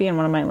and coffee in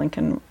one of my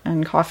Lincoln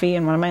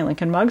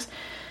mugs.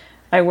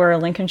 I wear a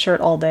Lincoln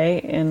shirt all day.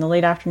 In the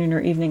late afternoon or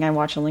evening, I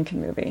watch a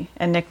Lincoln movie.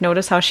 And Nick,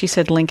 notice how she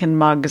said Lincoln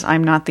mugs.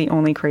 I'm not the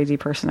only crazy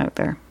person out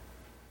there.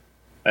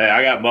 Hey,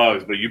 I got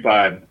mugs, but you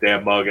buy a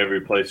damn mug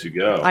every place you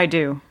go. I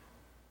do.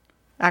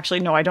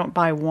 Actually, no, I don't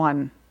buy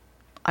one.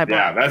 I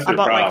bought problem.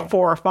 like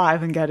 4 or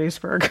 5 in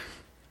Gettysburg.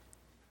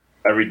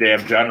 Every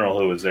damn general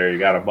who was there, you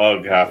got a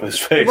mug off his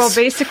face. Well,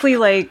 basically,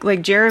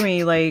 like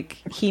Jeremy, like,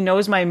 he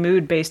knows my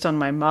mood based on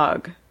my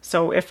mug.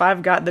 So if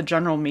I've got the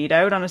general meat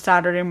out on a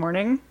Saturday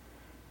morning,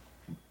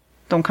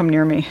 don't come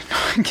near me. No,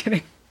 I'm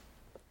kidding.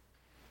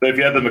 So if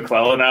you had the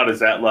McClellan out, is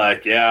that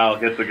like, yeah, I'll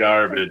get the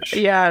garbage?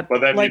 Yeah.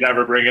 But then you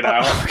never bring it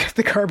out? I'll get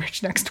the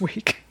garbage next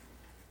week.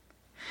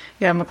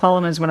 Yeah,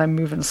 McClellan is when I'm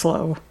moving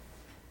slow.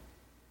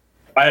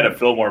 If I had a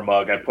Fillmore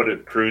mug, I'd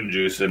put prune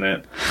juice in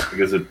it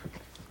because it'd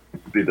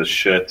be the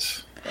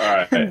shit. All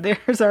right.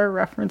 There's our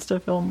reference to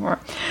Fillmore.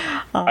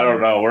 I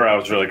don't know where I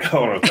was really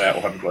going with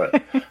that one,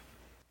 but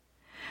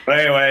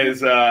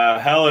anyways,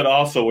 Helen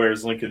also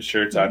wears Lincoln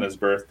shirts on his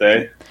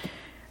birthday.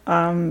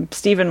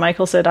 Stephen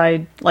Michael said,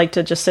 I'd like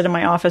to just sit in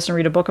my office and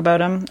read a book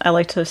about him. I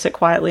like to sit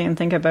quietly and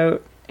think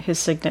about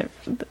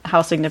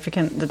how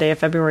significant the day of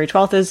February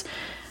 12th is.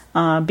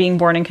 Being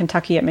born in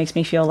Kentucky, it makes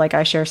me feel like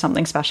I share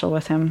something special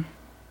with him.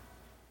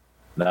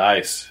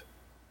 Nice.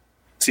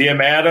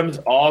 C.M. Adams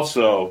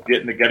also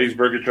getting the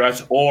Gettysburg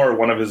Address or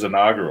one of his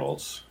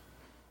inaugurals.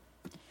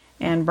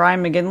 And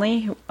Brian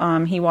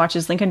McGinley, he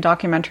watches Lincoln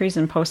documentaries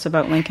and posts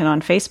about Lincoln on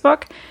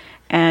Facebook.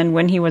 And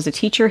when he was a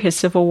teacher, his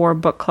Civil War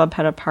book club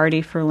had a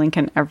party for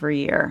Lincoln every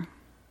year.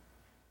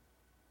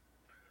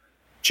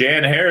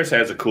 Jan Harris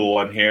has a cool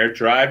one here.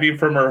 Driving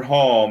from her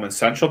home in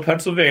central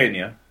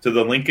Pennsylvania to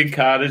the Lincoln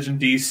Cottage in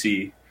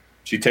D.C.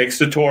 She takes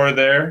the tour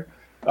there.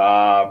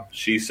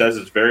 She says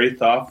it's very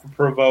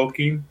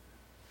thought-provoking.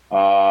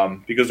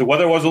 Because the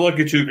weather wasn't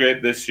looking too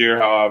great this year,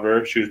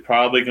 however, she was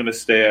probably going to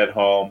stay at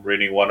home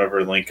reading one of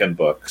her Lincoln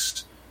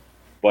books.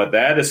 But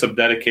that is some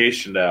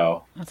dedication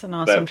now. That's an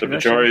awesome tradition. The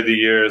majority of the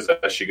years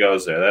that she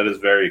goes there. That is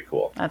very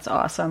cool. That's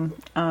awesome.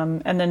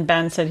 And then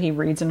Ben said he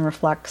reads and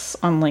reflects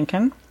on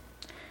Lincoln.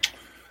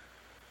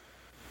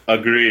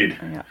 Agreed.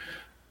 Yeah.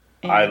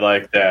 I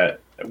like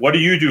that. What do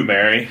you do,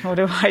 Mary? What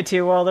do I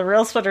do? Well, the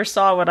Railsplitter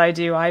saw what I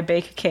do. I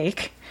bake a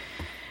cake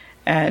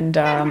and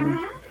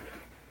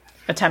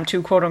attempt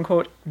to,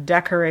 quote-unquote,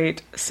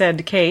 decorate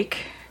said cake,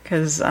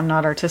 because I'm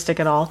not artistic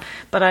at all.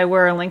 But I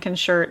wear a Lincoln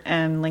shirt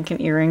and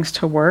Lincoln earrings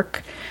to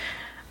work.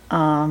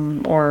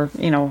 Or,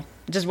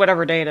 just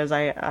whatever day it is,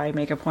 I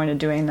make a point of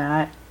doing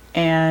that.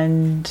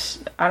 And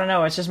I don't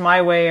know, it's just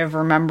my way of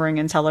remembering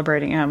and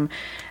celebrating him.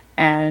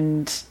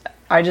 And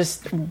I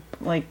just,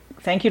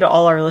 thank you to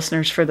all our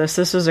listeners for this.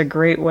 This was a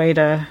great way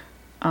to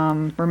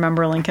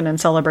remember Lincoln and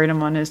celebrate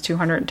him on his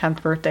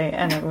 210th birthday.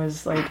 And it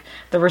was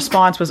the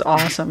response was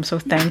awesome. So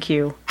thank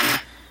you.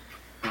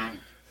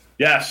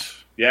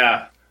 Yes.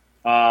 Yeah.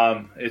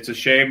 It's a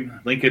shame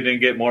Lincoln didn't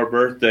get more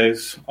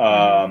birthdays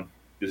because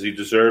he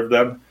deserved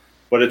them.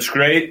 But it's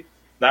great.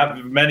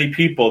 Not many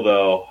people,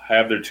 though,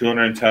 have their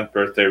 210th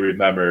birthday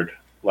remembered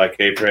like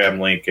Abraham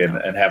Lincoln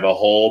and have a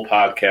whole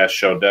podcast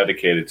show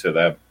dedicated to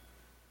them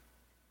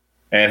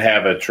and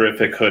have a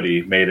terrific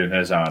hoodie made in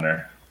his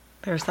honor.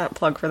 There's that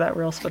plug for that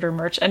Railsplitter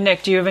merch. And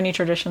Nick, do you have any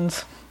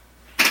traditions?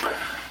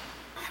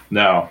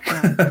 No.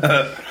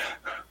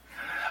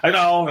 I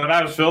know, and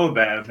I was feeling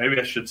bad. Maybe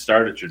I should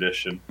start a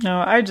tradition.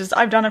 No,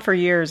 I've done it for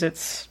years.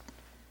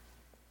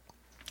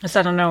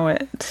 I don't know,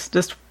 it's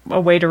just a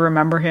way to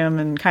remember him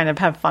and kind of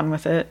have fun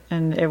with it.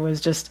 And it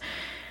was just,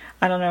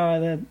 I don't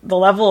know, the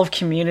level of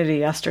community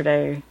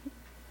yesterday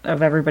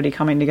of everybody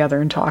coming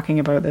together and talking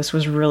about this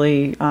was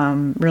really,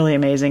 really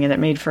amazing. And it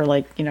made for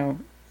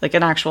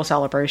an actual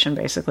celebration,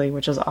 basically,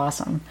 which is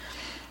awesome.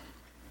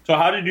 So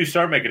how did you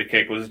start making a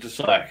cake? Was it just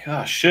like,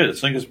 oh shit,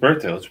 it's Lincoln's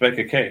birthday, let's make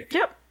a cake?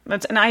 Yep.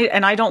 And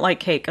I don't like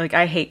cake.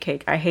 I hate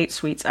cake. I hate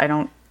sweets. I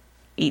don't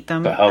eat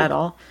them at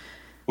all.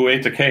 Who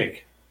ate the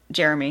cake?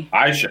 Jeremy.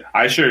 I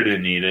sure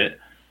didn't eat it.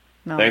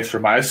 No. Thanks for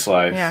my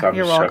slice. Yeah, I'm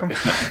you're just welcome.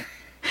 joking.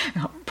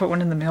 I'll put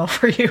one in the mail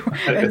for you.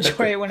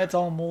 Enjoy it when it's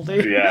all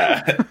moldy.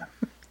 Yeah.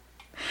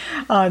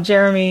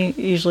 Jeremy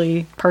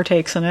usually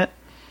partakes in it.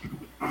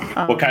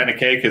 What kind of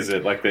cake is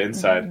it? Like the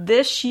inside?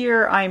 This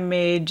year I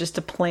made just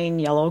a plain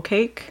yellow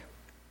cake.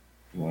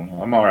 Well,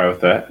 I'm all right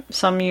with that.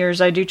 Some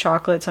years I do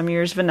chocolate, some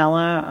years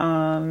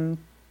vanilla.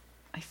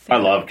 I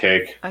love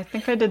cake. I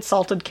think I did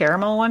salted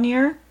caramel one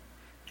year.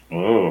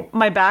 Oh.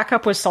 My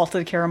backup was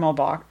salted caramel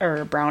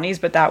brownies,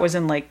 but that was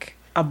in like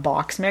a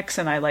box mix,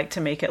 and I like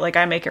to make it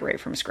I make it right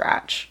from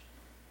scratch.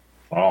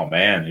 Oh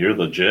man, you're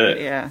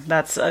legit. Yeah,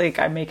 that's like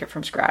I make it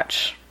from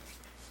scratch.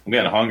 I'm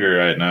getting hungry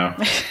right now.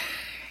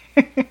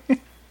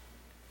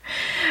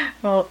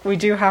 Well, we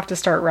do have to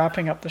start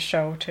wrapping up the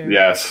show too.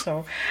 Yes.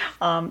 So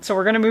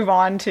we're going to move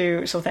on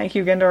to. So thank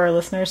you again to our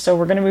listeners. So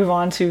we're going to move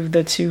on to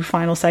the two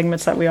final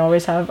segments that we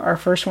always have. Our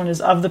first one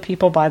is of the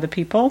people by the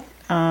people.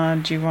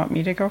 Do you want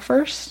me to go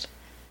first?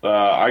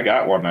 I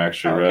got one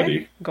actually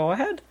ready. Go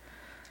ahead.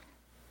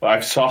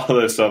 I saw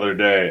this other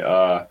day.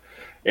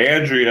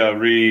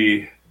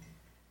 Andrea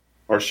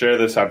shared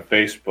this on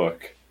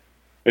Facebook.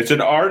 It's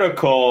an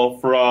article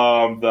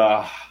from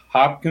the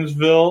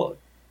Hopkinsville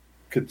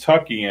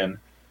Kentuckian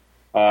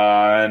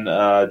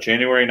on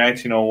January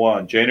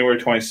 1901,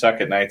 January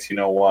 22nd,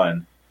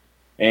 1901.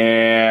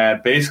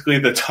 And basically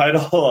the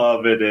title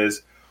of it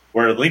is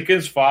Where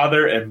Lincoln's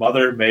Father and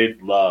Mother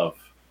Made Love.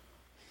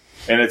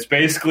 And it's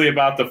basically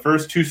about the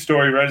first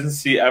two-story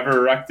residency ever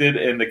erected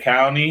in the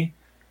county.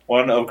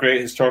 One of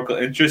great historical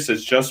interest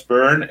has just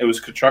burned. It was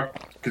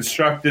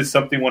constructed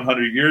something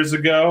 100 years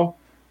ago.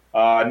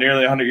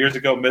 Nearly 100 years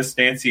ago, Miss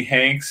Nancy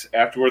Hanks,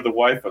 afterward the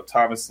wife of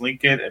Thomas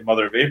Lincoln and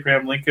mother of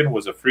Abraham Lincoln,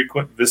 was a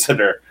frequent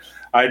visitor.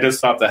 I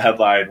just thought the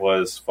headline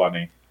was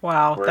funny.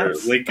 Wow. Where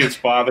Lincoln's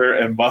father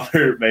and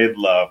mother made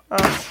love.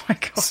 Oh, my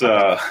God.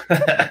 So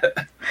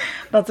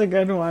that's a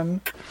good one.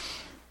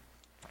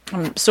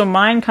 So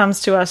mine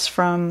comes to us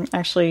from,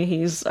 actually,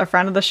 he's a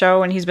friend of the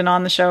show, and he's been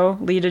on the show,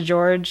 Lita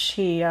George.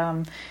 He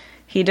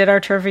did our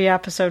trivia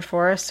episode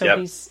for us, so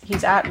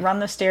he's at Run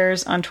the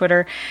Stairs on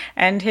Twitter,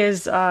 and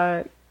his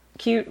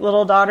cute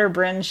little daughter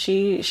Bryn,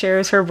 she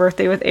shares her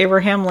birthday with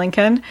Abraham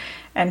Lincoln,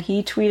 and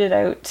he tweeted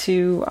out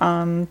to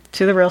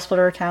the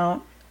Railsplitter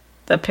account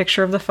the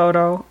picture of the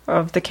photo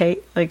of the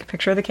cake, like a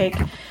picture of the cake,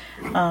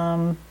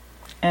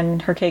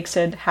 and her cake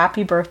said,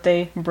 "Happy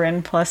birthday,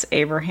 Bryn plus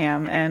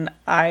Abraham," and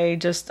I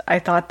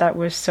thought that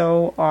was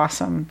so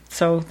awesome.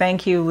 So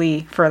thank you,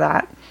 Lee, for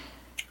that.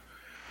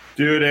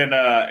 Dude, and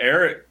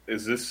Eric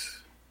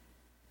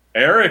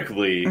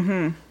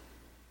Lee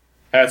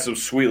had some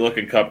sweet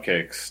looking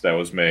cupcakes that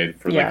was made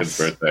for Lincoln's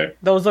birthday.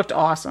 Those looked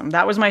awesome.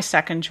 That was my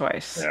second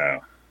choice. Yeah.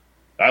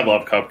 I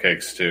love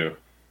cupcakes too.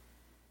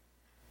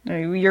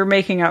 You're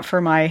making up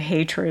for my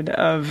hatred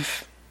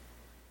of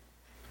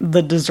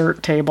the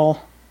dessert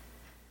table.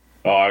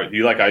 Oh,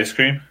 you like ice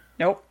cream?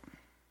 Nope.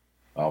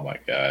 Oh my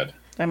God.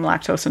 I'm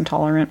lactose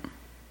intolerant.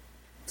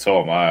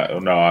 So am I. Oh,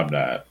 no, I'm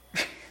not.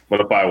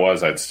 But if I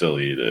was, I'd still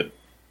eat it.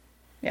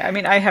 Yeah, I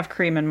mean, I have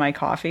cream in my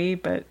coffee,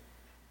 but...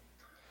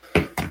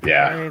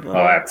 Yeah. Well,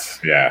 that's...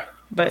 Yeah.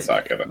 But, that's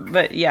not gonna...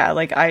 But yeah,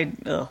 like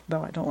no,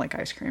 I don't like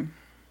ice cream.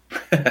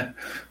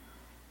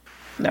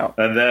 No.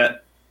 And then...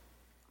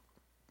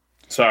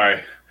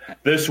 Sorry.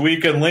 This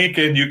Week in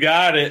Lincoln, you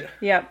got it.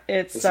 Yep,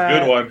 it's a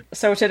good one.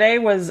 So today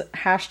was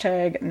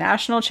hashtag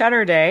National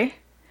Cheddar Day.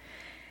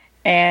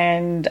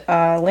 And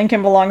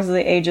Lincoln Belongs to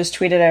the Ages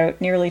tweeted out,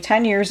 nearly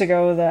 10 years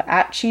ago, the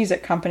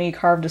Cheez-It Company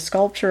carved a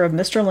sculpture of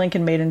Mr.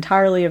 Lincoln made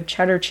entirely of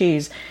cheddar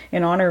cheese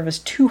in honor of his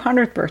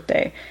 200th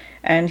birthday.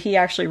 And he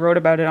actually wrote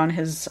about it on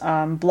his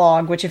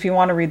blog, which if you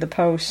want to read the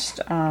post,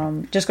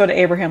 just go to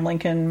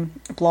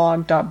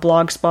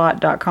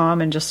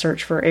abrahamlincolnblog.blogspot.com and just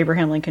search for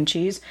Abraham Lincoln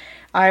cheese.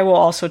 I will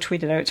also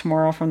tweet it out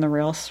tomorrow from the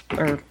Rails,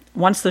 or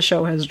once the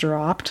show has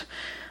dropped.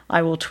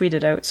 I will tweet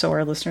it out so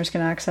our listeners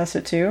can access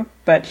it too.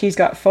 But he's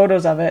got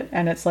photos of it,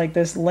 and it's like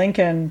this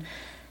Lincoln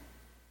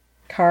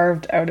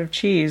carved out of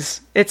cheese.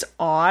 It's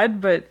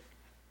odd, but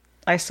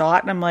I saw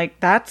it, and I'm like,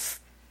 that's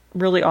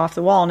really off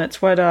the wall. And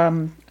it's what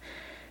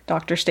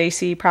Dr.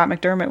 Stacey Pratt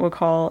McDermott would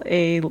call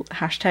a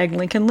hashtag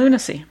Lincoln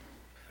lunacy.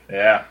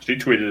 Yeah, she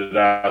tweeted it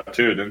out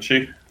too, didn't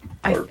she?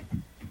 I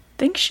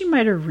think she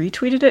might have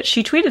retweeted it.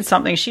 She tweeted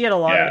something. She had a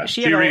lot. Yeah,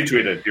 she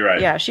retweeted. You're right.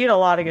 Yeah, she had a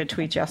lot of good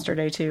tweets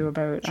yesterday too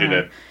about. She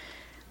did.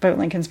 About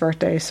Lincoln's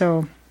birthday,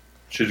 so...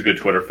 She's a good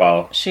Twitter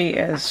follow. She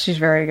is. She's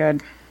very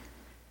good.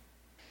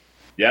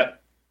 Yep.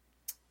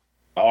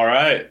 All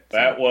right.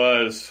 That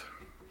was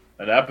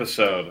an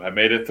episode. I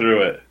made it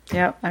through it.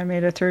 Yep, I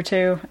made it through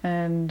too.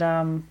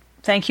 And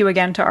thank you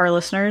again to our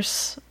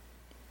listeners.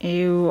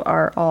 You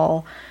are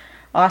all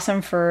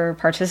awesome for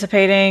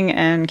participating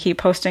and keep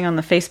posting on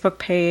the Facebook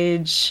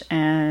page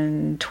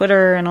and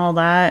Twitter and all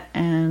that.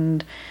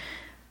 And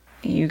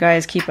you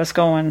guys keep us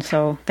going,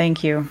 so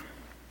thank you.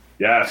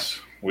 Yes.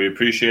 We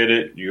appreciate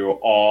it. You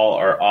all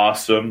are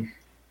awesome.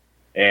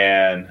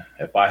 And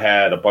if I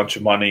had a bunch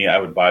of money, I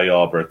would buy you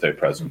all birthday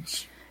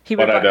presents. He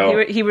would But I buy,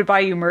 don't. he would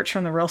buy you merch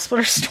from the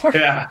Railsplitter store.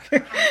 Yeah,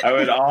 I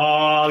would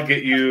all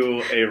get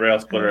you a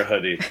Railsplitter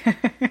hoodie.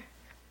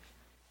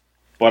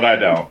 But I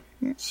don't.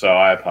 So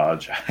I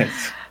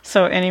apologize.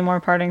 So, any more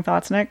parting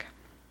thoughts, Nick?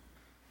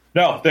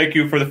 No, thank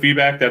you for the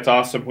feedback. That's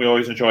awesome. We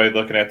always enjoy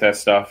looking at that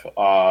stuff.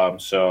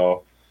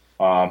 So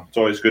it's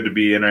always good to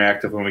be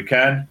interactive when we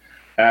can.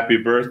 Happy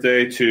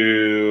birthday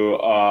to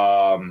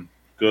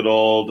good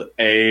old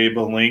Abe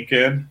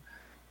Lincoln.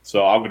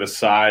 So I'm going to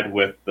side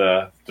with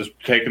just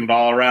taking it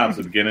all around to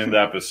the beginning of the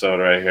episode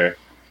right here.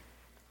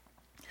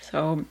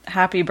 So,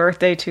 happy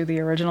birthday to the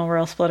original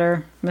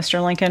Railsplitter,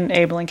 Mr. Lincoln,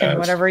 Abe Lincoln, Yes.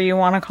 whatever you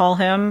want to call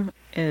him,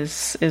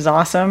 is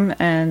awesome.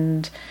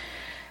 And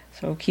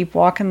so, keep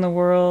walking the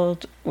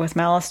world with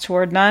malice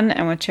toward none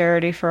and with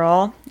charity for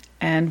all.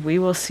 And we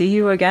will see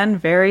you again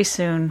very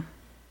soon.